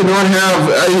that he did not have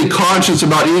any conscience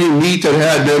about eating meat that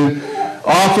had been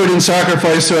offered in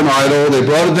sacrifice to an idol. They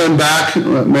brought it then back,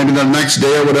 maybe the next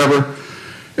day or whatever,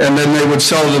 and then they would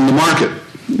sell it in the market.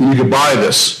 You could buy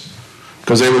this,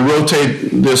 because they would rotate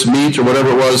this meat or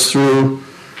whatever it was through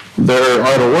their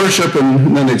idol worship,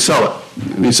 and then they'd sell it.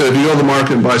 And he said, if you go to the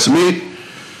market and buy some meat,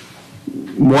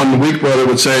 one weak brother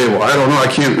would say, well, I don't know, I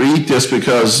can't eat this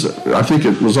because I think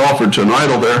it was offered to an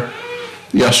idol there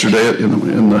yesterday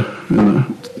in the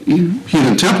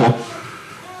heathen temple,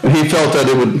 and he felt that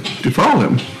it would defile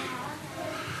him.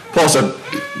 Paul said,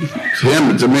 to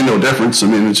him, it made no difference. I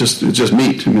mean, it's just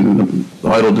meat. I mean, the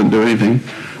idol didn't do anything.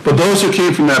 But those who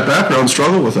came from that background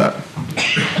struggled with that.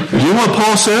 And you know what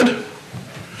Paul said?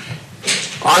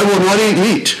 I will not eat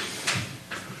meat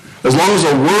as long as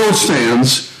the world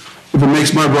stands if it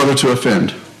makes my brother to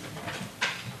offend.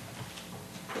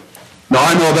 Now,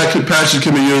 I know that passage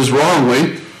can be used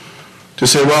wrongly to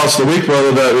say, well, it's the weak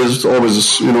brother that is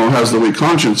always, has the weak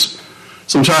conscience.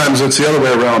 Sometimes it's the other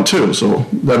way around too. So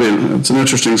it's an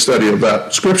interesting study of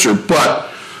that scripture. But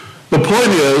the point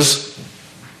is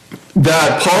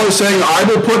that Paul is saying, I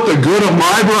will put the good of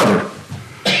my brother,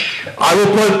 I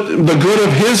will put the good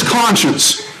of his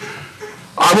conscience,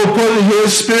 I will put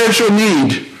his spiritual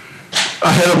need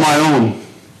ahead of my own.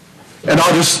 And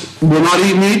will not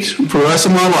eat meat for the rest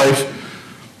of my life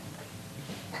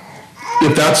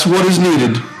if that's what is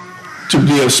needed to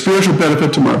be a spiritual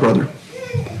benefit to my brother.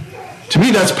 To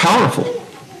me, that's powerful.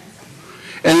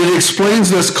 And it explains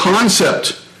this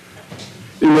concept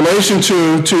in relation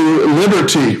to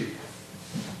liberty.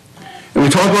 And we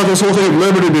talked about this whole thing of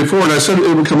liberty before, and I said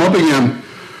it would come up again.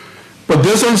 But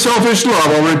this unselfish love,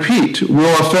 I'll repeat,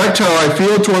 will affect how I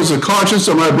feel towards the conscience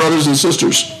of my brothers and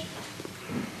sisters.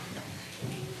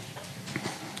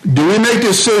 Do we make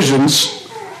decisions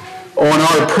on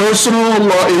our personal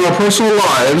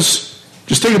lives?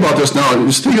 Just think about this now.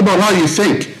 Just think about how you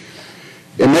think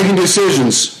in making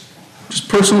decisions, just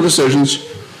personal decisions,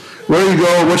 where you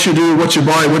go, what you do, what you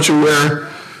buy, what you wear,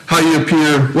 how you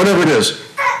appear, whatever it is.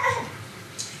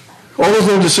 All those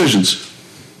little decisions.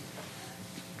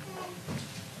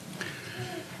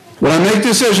 When I make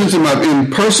decisions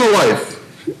in personal life,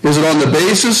 is it on the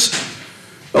basis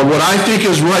of what I think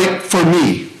is right for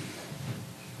me?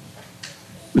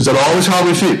 Is that always how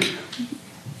we think?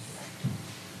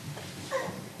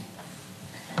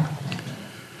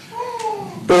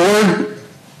 Or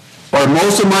are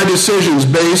most of my decisions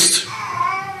based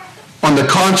on the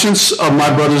conscience of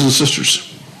my brothers and sisters?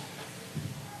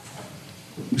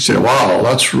 You say, wow,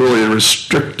 that's really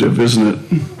restrictive, isn't it?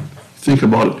 Think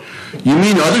about it. You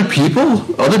mean other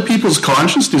people? Other people's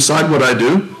conscience decide what I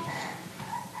do?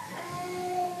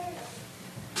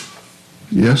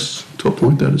 Yes, to a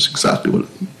point, that is exactly what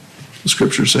the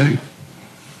scripture is saying.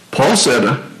 Paul said,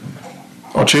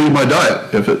 I'll change my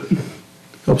diet if it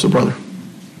helps a brother.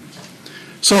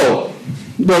 So,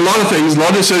 there are a lot of things, a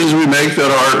lot of decisions we make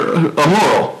that are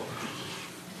immoral.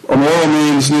 Immoral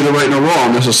means neither right nor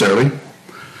wrong, necessarily.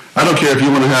 I don't care if you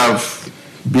want to have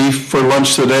beef for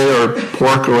lunch today or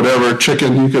pork or whatever,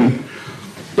 chicken,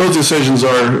 those decisions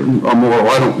are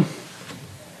immoral.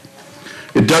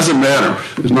 It doesn't matter.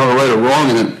 There's not a right or wrong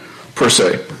in it, per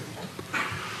se.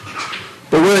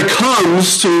 But when it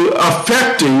comes to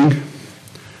affecting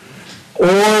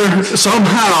or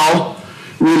somehow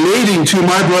relating to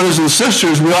my brothers and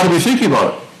sisters, we ought to be thinking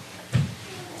about it.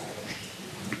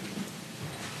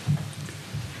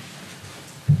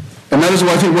 And that is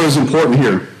what I think what is important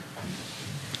here.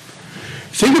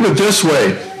 Think of it this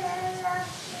way.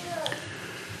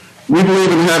 We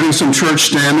believe in having some church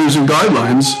standards and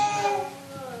guidelines,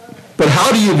 but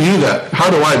how do you view that? How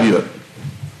do I view it?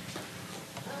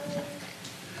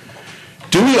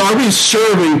 Are we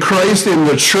serving Christ in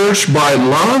the church by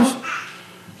love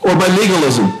or by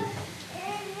legalism?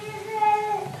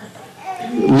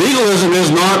 Legalism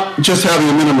is not just having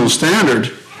a minimum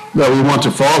standard that we want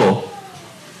to follow.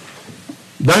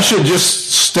 That should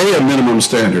just stay a minimum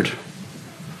standard.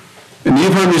 And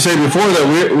you've heard me say before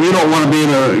that we don't want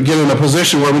to get in a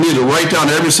position where we need to write down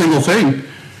every single thing,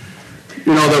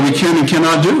 that we can and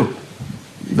cannot do.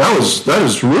 That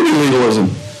is really legalism.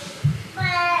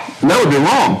 And that would be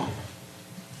wrong.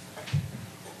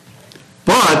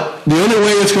 But the only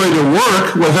way it's going to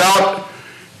work without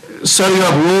setting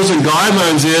up rules and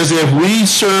guidelines is if we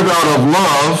serve out of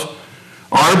love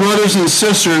our brothers and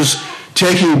sisters,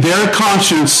 taking their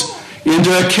conscience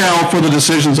into account for the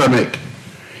decisions I make.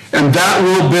 And that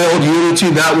will build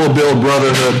unity, that will build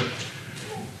brotherhood,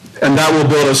 and that will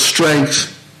build a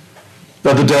strength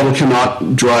that the devil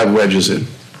cannot drive wedges in.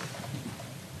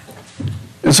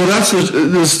 And so that's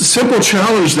the simple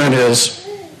challenge then is,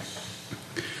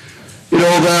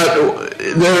 that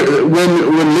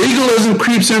when legalism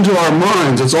creeps into our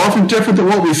minds, it's often different than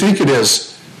what we think it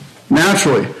is,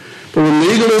 naturally. But when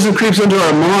legalism creeps into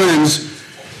our minds,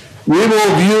 we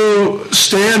will view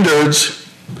standards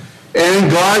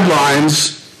and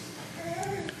guidelines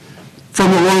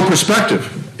from the wrong perspective.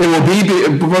 It will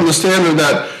be from the standard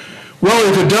that,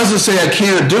 well, if it doesn't say I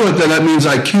can't do it, then that means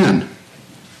I can.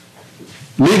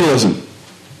 Legalism.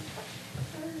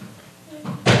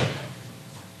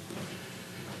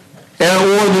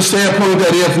 Or the standpoint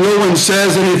that if no one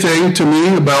says anything to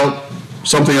me about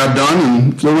something I've done,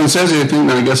 and if no one says anything,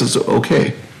 then I guess it's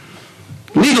okay.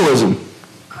 Legalism.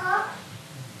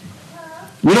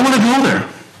 We don't want to go there.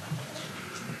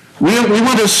 We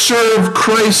want to serve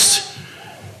Christ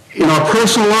in our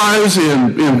personal lives,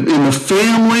 in the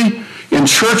family, in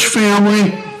church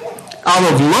family,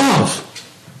 out of love.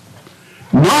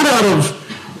 Not out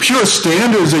of pure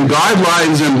standards and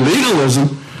guidelines and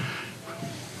legalism.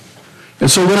 And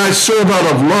so when I serve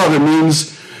out of love, it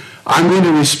means I'm going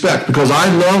to respect, because I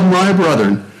love my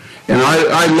brethren, and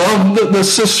I love the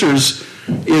sisters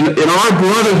in our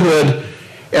brotherhood,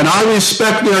 and I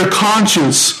respect their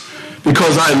conscience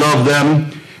because I love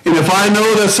them. And if I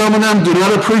know that some of them do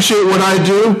not appreciate what I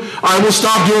do, I will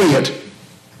stop doing it.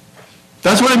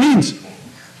 That's what it means.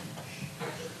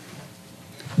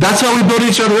 That's how we build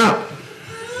each other up.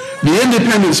 The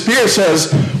independent spirit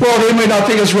says, well, they may not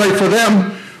think it's right for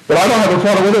them, but I don't have a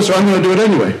problem with it, so I'm going to do it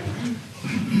anyway.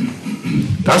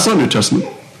 That's not New Testament.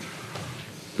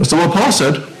 That's not what Paul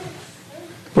said.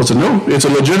 Paul said, no, it's a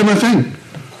legitimate thing.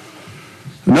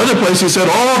 Another place he said,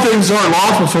 all things are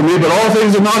lawful for me, but all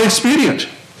things are not expedient.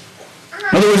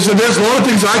 In other words, he said, there's a lot of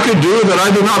things I could do that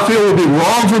I do not feel would be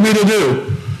wrong for me to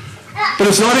do. But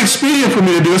it's not expedient for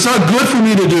me to do. It's not good for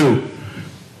me to do.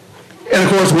 And of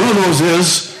course, one of those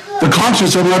is the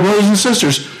conscience of my brothers and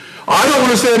sisters. I don't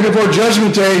want to stand before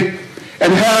Judgment Day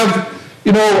and have,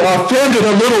 offended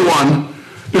a little one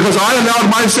because I allowed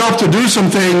myself to do some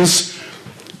things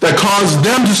that caused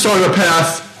them to start a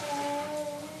path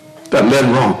that led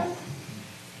wrong.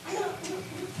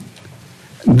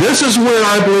 This is where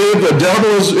I believe the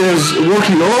devil is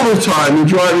working overtime and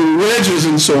driving wedges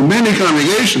in so many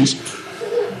congregations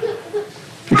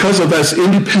because of this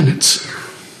independence.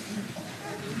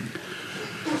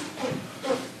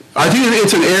 I think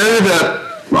it's an area that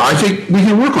I think we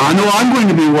can work on. I know I'm going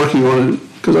to be working on it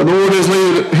because the Lord has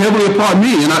laid it heavily upon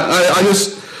me, and I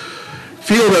just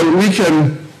feel that we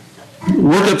can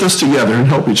work at this together and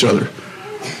help each other.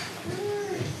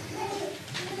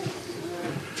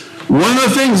 One of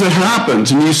the things that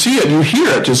happens, and you see it, you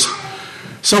hear it, is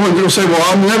someone will say, well,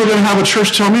 I'm never going to have a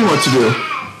church tell me what to do.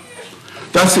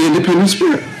 That's the independent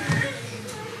spirit.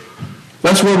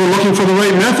 That's where we're looking for the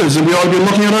right methods, and we ought to be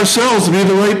looking at ourselves to be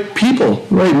the right people,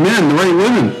 the right men, the right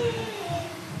women.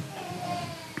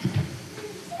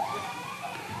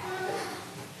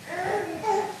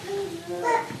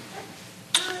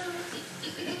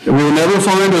 And we will never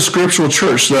find a scriptural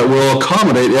church that will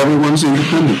accommodate everyone's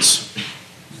independence.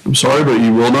 I'm sorry, but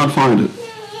you will not find it.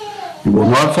 You will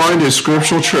not find a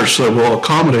scriptural church that will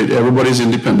accommodate everybody's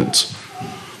independence.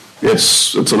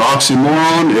 It's an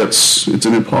oxymoron. It's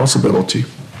an impossibility.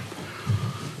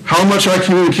 How much I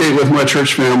communicate with my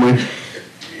church family.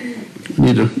 I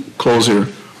need to close here.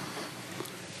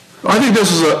 I think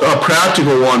this is a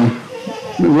practical one.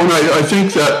 One I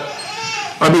think that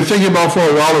I've been thinking about for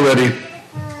a while already.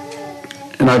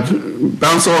 And I've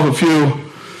bounced off a few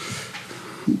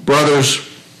brothers,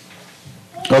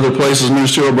 other places,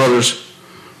 ministerial brothers,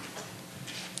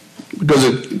 because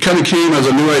it kind of came as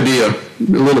a new idea,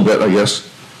 a little bit, I guess.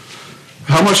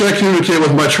 How much I communicate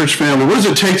with my church family. What does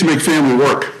it take to make family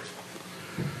work?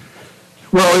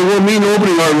 Well, it will mean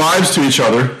opening our lives to each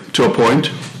other to a point.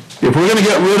 If we're going to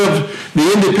get rid of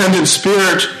the independent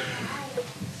spirit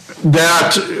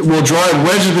that will drive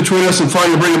wedges between us and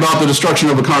finally bring about the destruction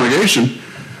of a congregation,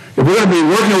 if we're going to be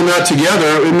working on that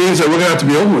together, it means that we're going to have to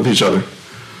be open with each other.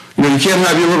 You can't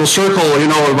have your little circle,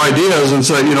 of ideas and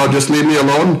say, just leave me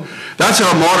alone. That's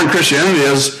how modern Christianity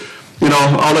is.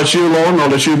 I'll let you alone, I'll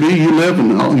let you be, you live,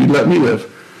 and you let me live.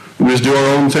 We just do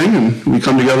our own thing, and we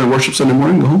come together and worship Sunday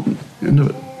morning and go home. End of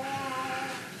it.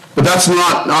 But that's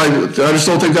not, I just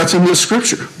don't think that's in this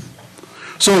scripture.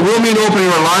 So it will mean opening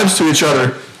our lives to each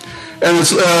other. And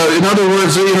it's, in other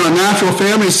words, a natural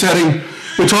family setting.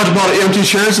 We talked about empty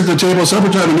chairs at the table at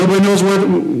supper time, and nobody knows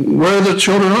where the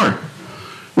children are.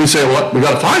 We say, well, we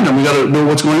got to find them. We got to know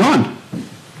what's going on.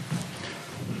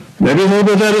 Maybe a little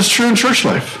bit of that is true in church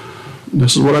life.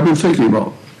 This is what I've been thinking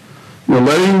about.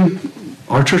 Letting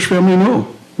our church family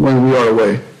know when we are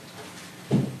away?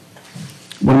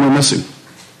 What am I missing?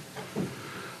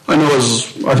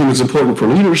 I think it's important for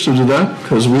leaders to do that,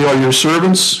 because we are your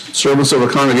servants of a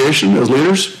congregation as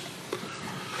leaders.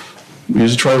 We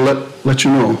usually try to let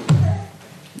you know.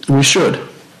 And we should,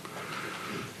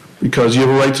 because you have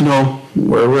a right to know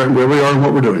where we are and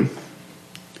what we're doing.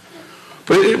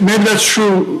 But maybe that's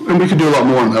true, and we could do a lot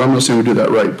more on that. I'm not saying we do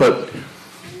that right, but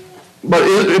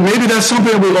maybe that's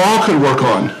something that we all could work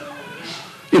on.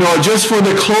 Just for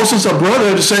the closest of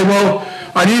brother to say, well,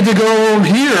 I need to go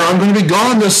here. I'm going to be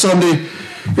gone this Sunday,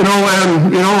 and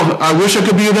I wish I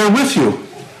could be there with you.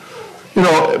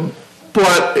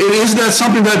 But isn't that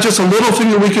something that just a little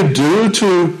thing that we could do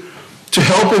to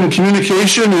help in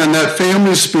communication and that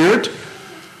family spirit?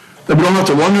 That we don't have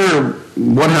to wonder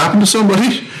what happened to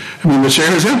somebody? I mean, the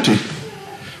chair is empty.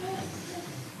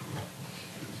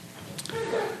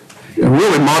 And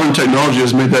really, modern technology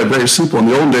has made that very simple. In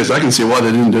the old days, I can see why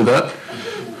they didn't do that.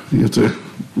 You have to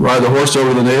ride the horse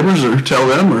over the neighbors or tell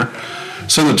them, or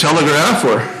send a telegraph,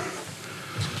 or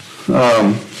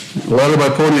a letter by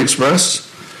Pony Express.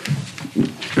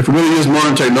 If we're going to use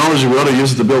modern technology, we ought to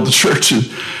use it to build the church, and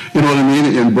you know what I mean,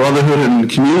 in brotherhood and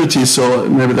community. So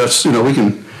maybe that's,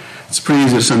 it's pretty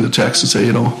easy to send a text and say,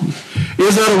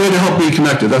 is that a way to help be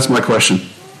connected? That's my question.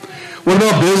 What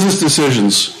about business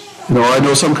decisions? I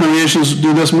know some congregations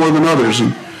do this more than others,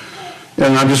 and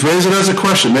I just raise it as a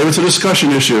question. Maybe it's a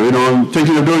discussion issue. I'm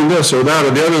thinking of doing this or that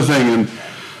or the other thing,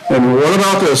 and what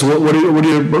about this?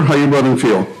 How you brethren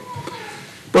feel?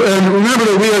 And remember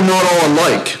that we are not all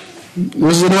alike.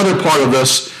 This is another part of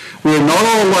this. We are not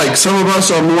all alike. Some of us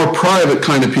are more private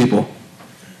kind of people,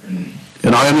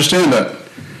 and I understand that.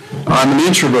 I'm an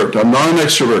introvert. I'm not an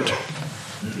extrovert.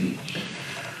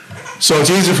 So it's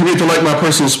easy for me to like my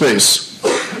personal space.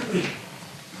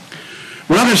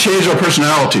 We're not going to change our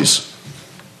personalities.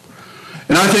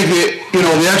 And I think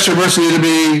the extroverts need to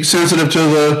be sensitive to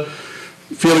the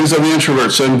feelings of the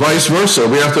introverts, and vice versa.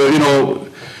 We have to,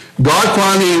 God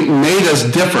finally made us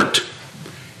different.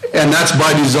 And that's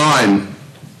by design.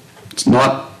 It's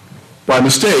not by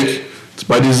mistake. It's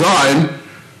by design.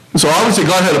 And so obviously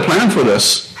God had a plan for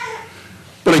this.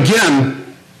 But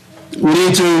again, we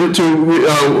need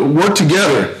to work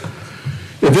together.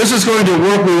 If this is going to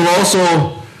work, we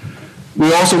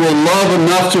also will love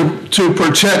enough to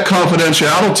protect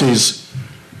confidentialities.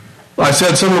 I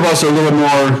said some of us are a little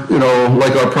more,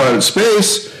 like our private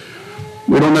space.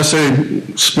 We don't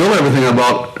necessarily spill everything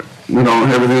about,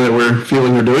 everything that we're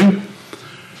feeling or doing,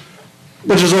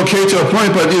 which is okay to a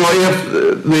point. But,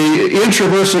 if the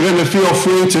introverts are going to feel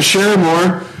free to share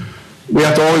more, we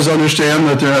have to always understand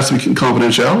that there has to be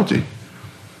confidentiality.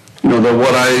 That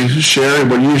what I share,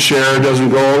 what you share doesn't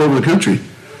go all over the country.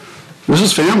 This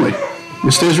is family.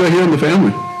 It stays right here in the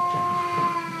family.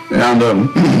 And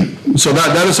so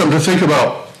that is something to think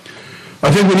about.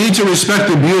 I think we need to respect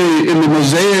the beauty in the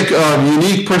mosaic of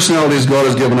unique personalities God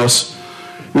has given us.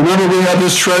 Remember, we have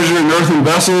this treasure in earthen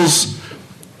vessels.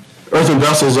 Earthen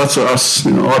vessels, that's us,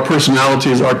 our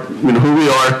personalities, our, who we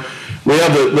are. We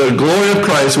have the glory of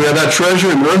Christ. We have that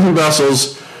treasure in earthen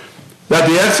vessels, that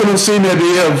the excellency of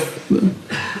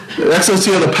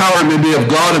the power may be of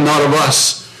God and not of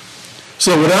us.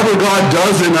 So whatever God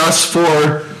does in us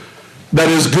for that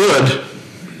is good,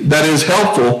 that is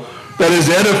helpful, that is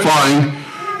edifying,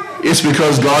 it's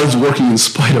because God is working in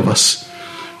spite of us,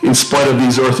 in spite of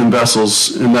these earthen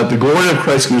vessels, and that the glory of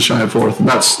Christ can shine forth. And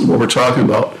that's what we're talking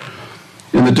about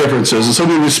in the differences. And so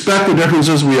we respect the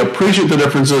differences, we appreciate the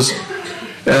differences,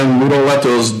 and we don't let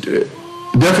those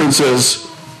differences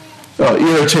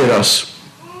irritate us.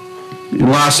 And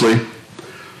lastly,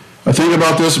 I think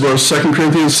about this verse, 2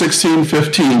 Corinthians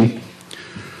 16:15,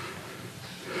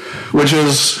 which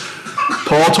is,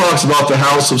 Paul talks about the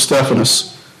house of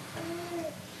Stephanas.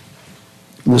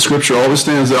 And the scripture always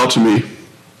stands out to me.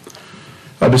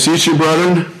 I beseech you,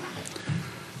 brethren,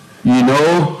 ye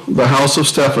know the house of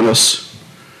Stephanas,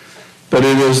 that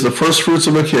it is the first fruits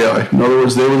of Achaia. In other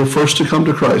words, they were the first to come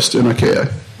to Christ in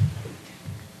Achaia.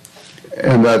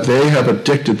 And that they have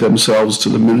addicted themselves to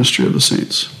the ministry of the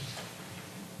saints.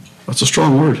 That's a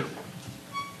strong word.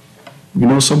 We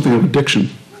know something of addiction in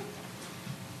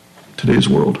today's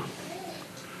world.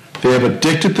 They have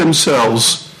addicted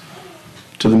themselves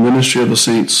to the ministry of the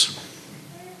saints.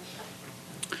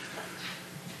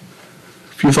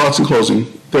 A few thoughts in closing.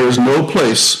 There is no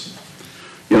place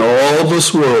in all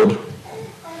this world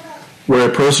where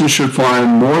a person should find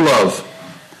more love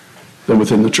than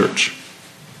within the church.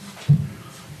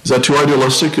 Is that too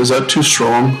idealistic? Is that too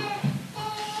strong?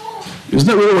 Isn't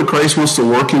that really what Christ wants to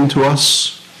work into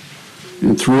us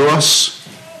and through us?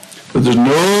 But there's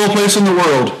no place in the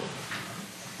world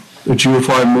that you will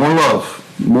find more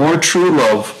love, more true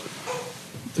love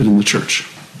than in the church.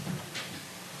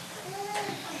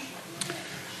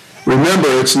 Remember,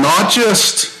 it's not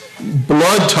just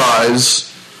blood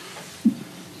ties,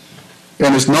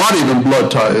 and it's not even blood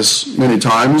ties many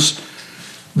times,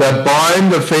 that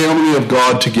bind the family of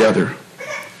God together.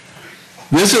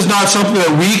 This is not something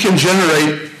that we can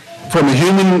generate from a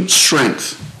human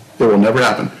strength. It will never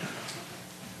happen.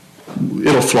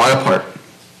 It'll fly apart.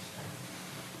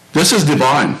 This is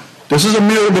divine. This is the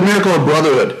miracle of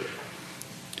brotherhood.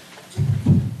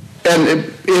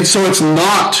 And so it's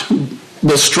not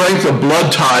the strength of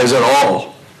blood ties at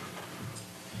all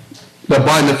that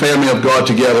bind the family of God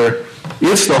together.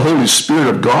 It's the Holy Spirit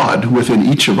of God within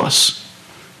each of us.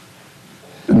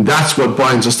 And that's what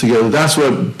binds us together. That's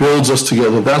what builds us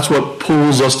together. That's what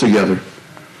pulls us together.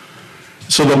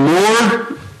 So the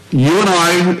more you and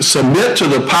I submit to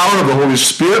the power of the Holy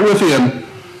Spirit within,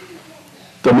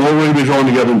 the more we're going to be drawn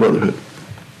together in brotherhood.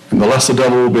 And the less the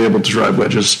devil will be able to drive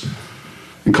wedges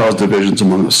and cause divisions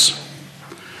among us.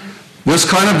 This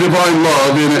kind of divine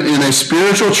love in a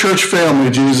spiritual church family,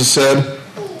 Jesus said,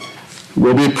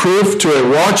 will be proof to a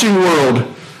watching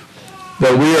world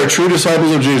that we are true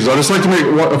disciples of Jesus. I'd just like to make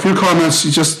a few comments,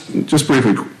 just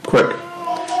briefly, quick.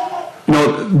 You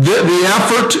know, the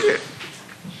effort,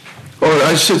 or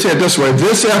I should say it this way,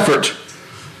 this effort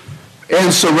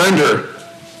and surrender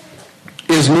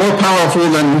is more powerful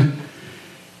than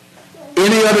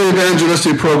any other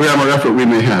evangelistic program or effort we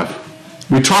may have.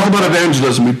 We talk about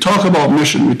evangelism, we talk about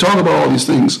mission, we talk about all these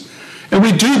things, and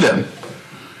we do them.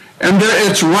 And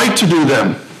it's right to do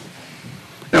them.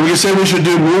 And we can say we should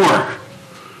do more.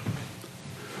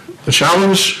 The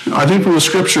challenge, I think, from the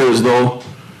scripture is, though,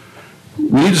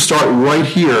 we need to start right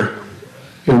here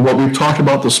in what we've talked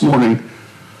about this morning,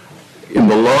 in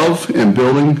the love and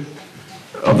building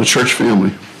of the church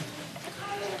family.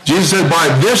 Jesus said, by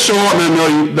this shall all men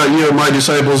know that ye are my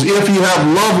disciples, if ye have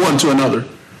love one to another.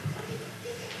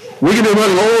 We can be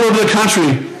running all over the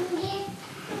country,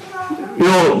 you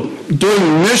know,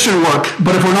 doing mission work,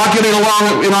 but if we're not getting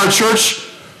along in our church,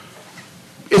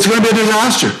 it's going to be a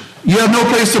disaster. You have no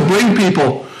place to bring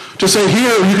people to say,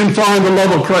 here you can find the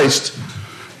love of Christ.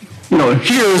 You know,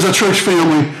 here is a church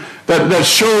family that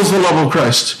shows the love of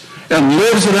Christ and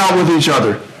lives it out with each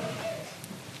other.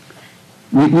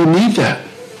 We need that.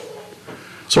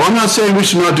 So I'm not saying we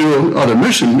should not do other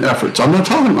mission efforts. I'm not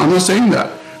saying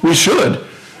that. We should.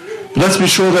 But let's be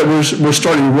sure that we're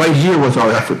starting right here with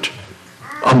our effort.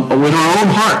 With our own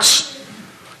hearts.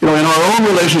 You know, in our own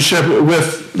relationship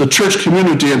with the church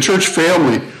community and church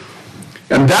family.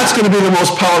 And that's going to be the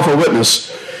most powerful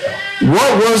witness.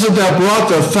 What was it that brought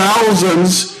the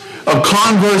thousands of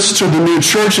converts to the new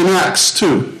church in Acts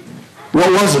 2? What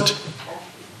was it?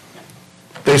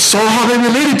 They saw how they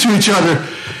related to each other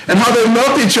and how they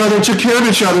loved each other, took care of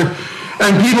each other,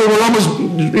 and people were almost,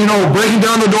 you know, breaking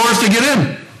down the doors to get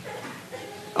in.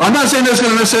 I'm not saying that's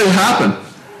going to necessarily happen,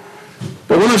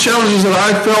 but one of the challenges that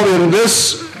I felt in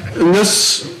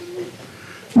this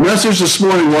message this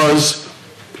morning was,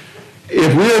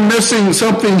 if we are missing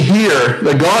something here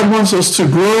that God wants us to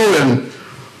grow in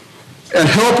and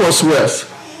help us with,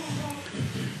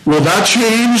 will that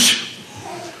change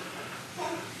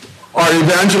our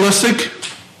evangelistic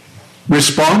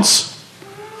response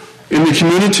in the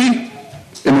community,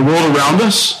 in the world around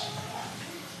us?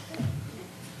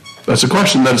 That's a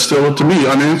question that is still up to me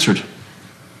unanswered.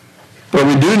 But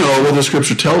we do know what the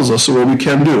scripture tells us and what we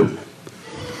can do.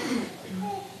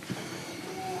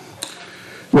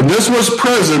 When this was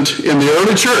present in the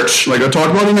early church, like I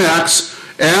talked about in Acts,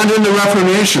 and in the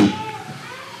Reformation,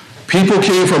 people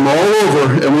came from all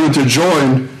over and wanted to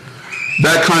join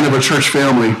that kind of a church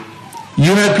family.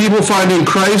 You had people finding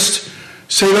Christ,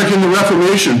 say like in the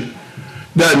Reformation,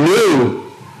 that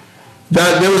knew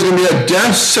that there was going to be a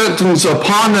death sentence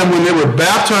upon them when they were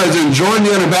baptized and joined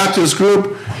the Anabaptist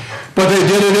group, but they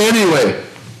did it anyway.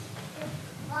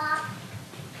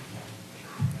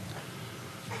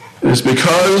 And it's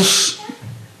because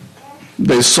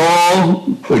they saw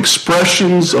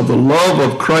expressions of the love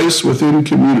of Christ within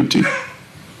community,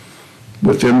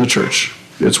 within the church.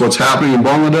 It's what's happening in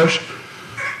Bangladesh.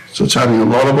 It's what's happening in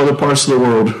a lot of other parts of the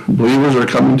world. Believers are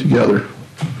coming together.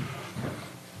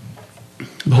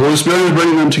 The Holy Spirit is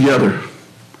bringing them together.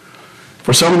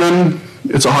 For some of them,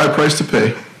 it's a high price to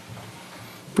pay.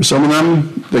 For some of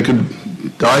them, they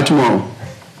could die tomorrow.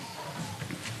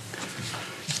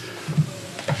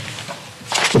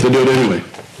 But they do it anyway.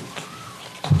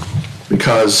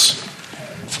 Because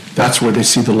that's where they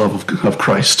see the love of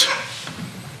Christ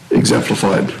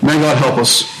exemplified. May God help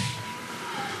us.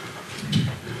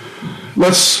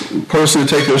 Let's personally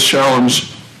take this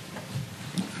challenge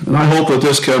And I hope that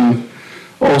this can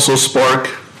also spark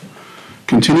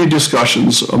continued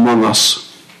discussions among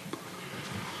us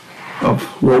of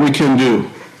what we can do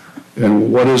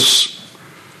and what is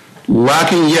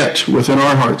lacking yet within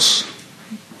our hearts.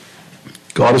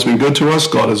 God has been good to us.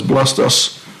 God has blessed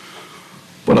us.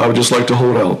 But I would just like to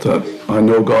hold out that I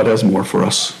know God has more for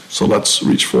us. So let's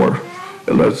reach forward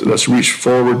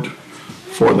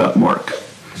for that mark.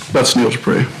 Let's kneel to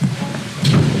pray.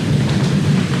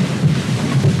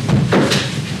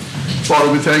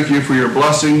 Father, we thank you for your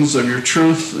blessings of your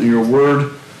truth and your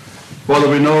word. Father,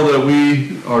 we know that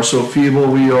we are so feeble,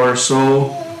 we are so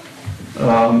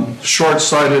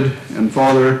short-sighted, and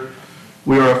Father,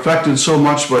 we are affected so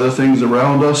much by the things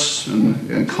around us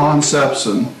and concepts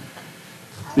and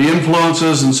the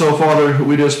influences. And so, Father,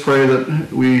 we just pray that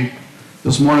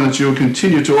this morning, that you will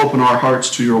continue to open our hearts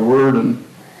to your word and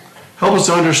help us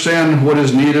to understand what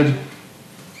is needed.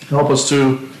 Help us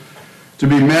to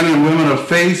be men and women of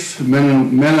faith, men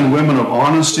and women of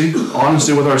honesty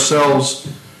with ourselves,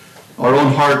 our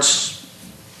own hearts,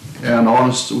 and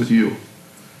honest with you.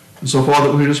 And so,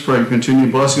 Father, we just pray,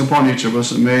 continue blessing upon each of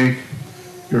us, and may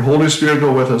your Holy Spirit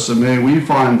go with us, and may we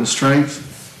find the strength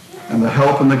and the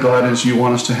help and the guidance you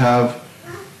want us to have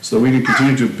so that we can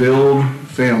continue to build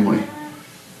family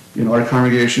in our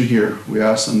congregation here. We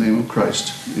ask in the name of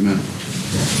Christ. Amen.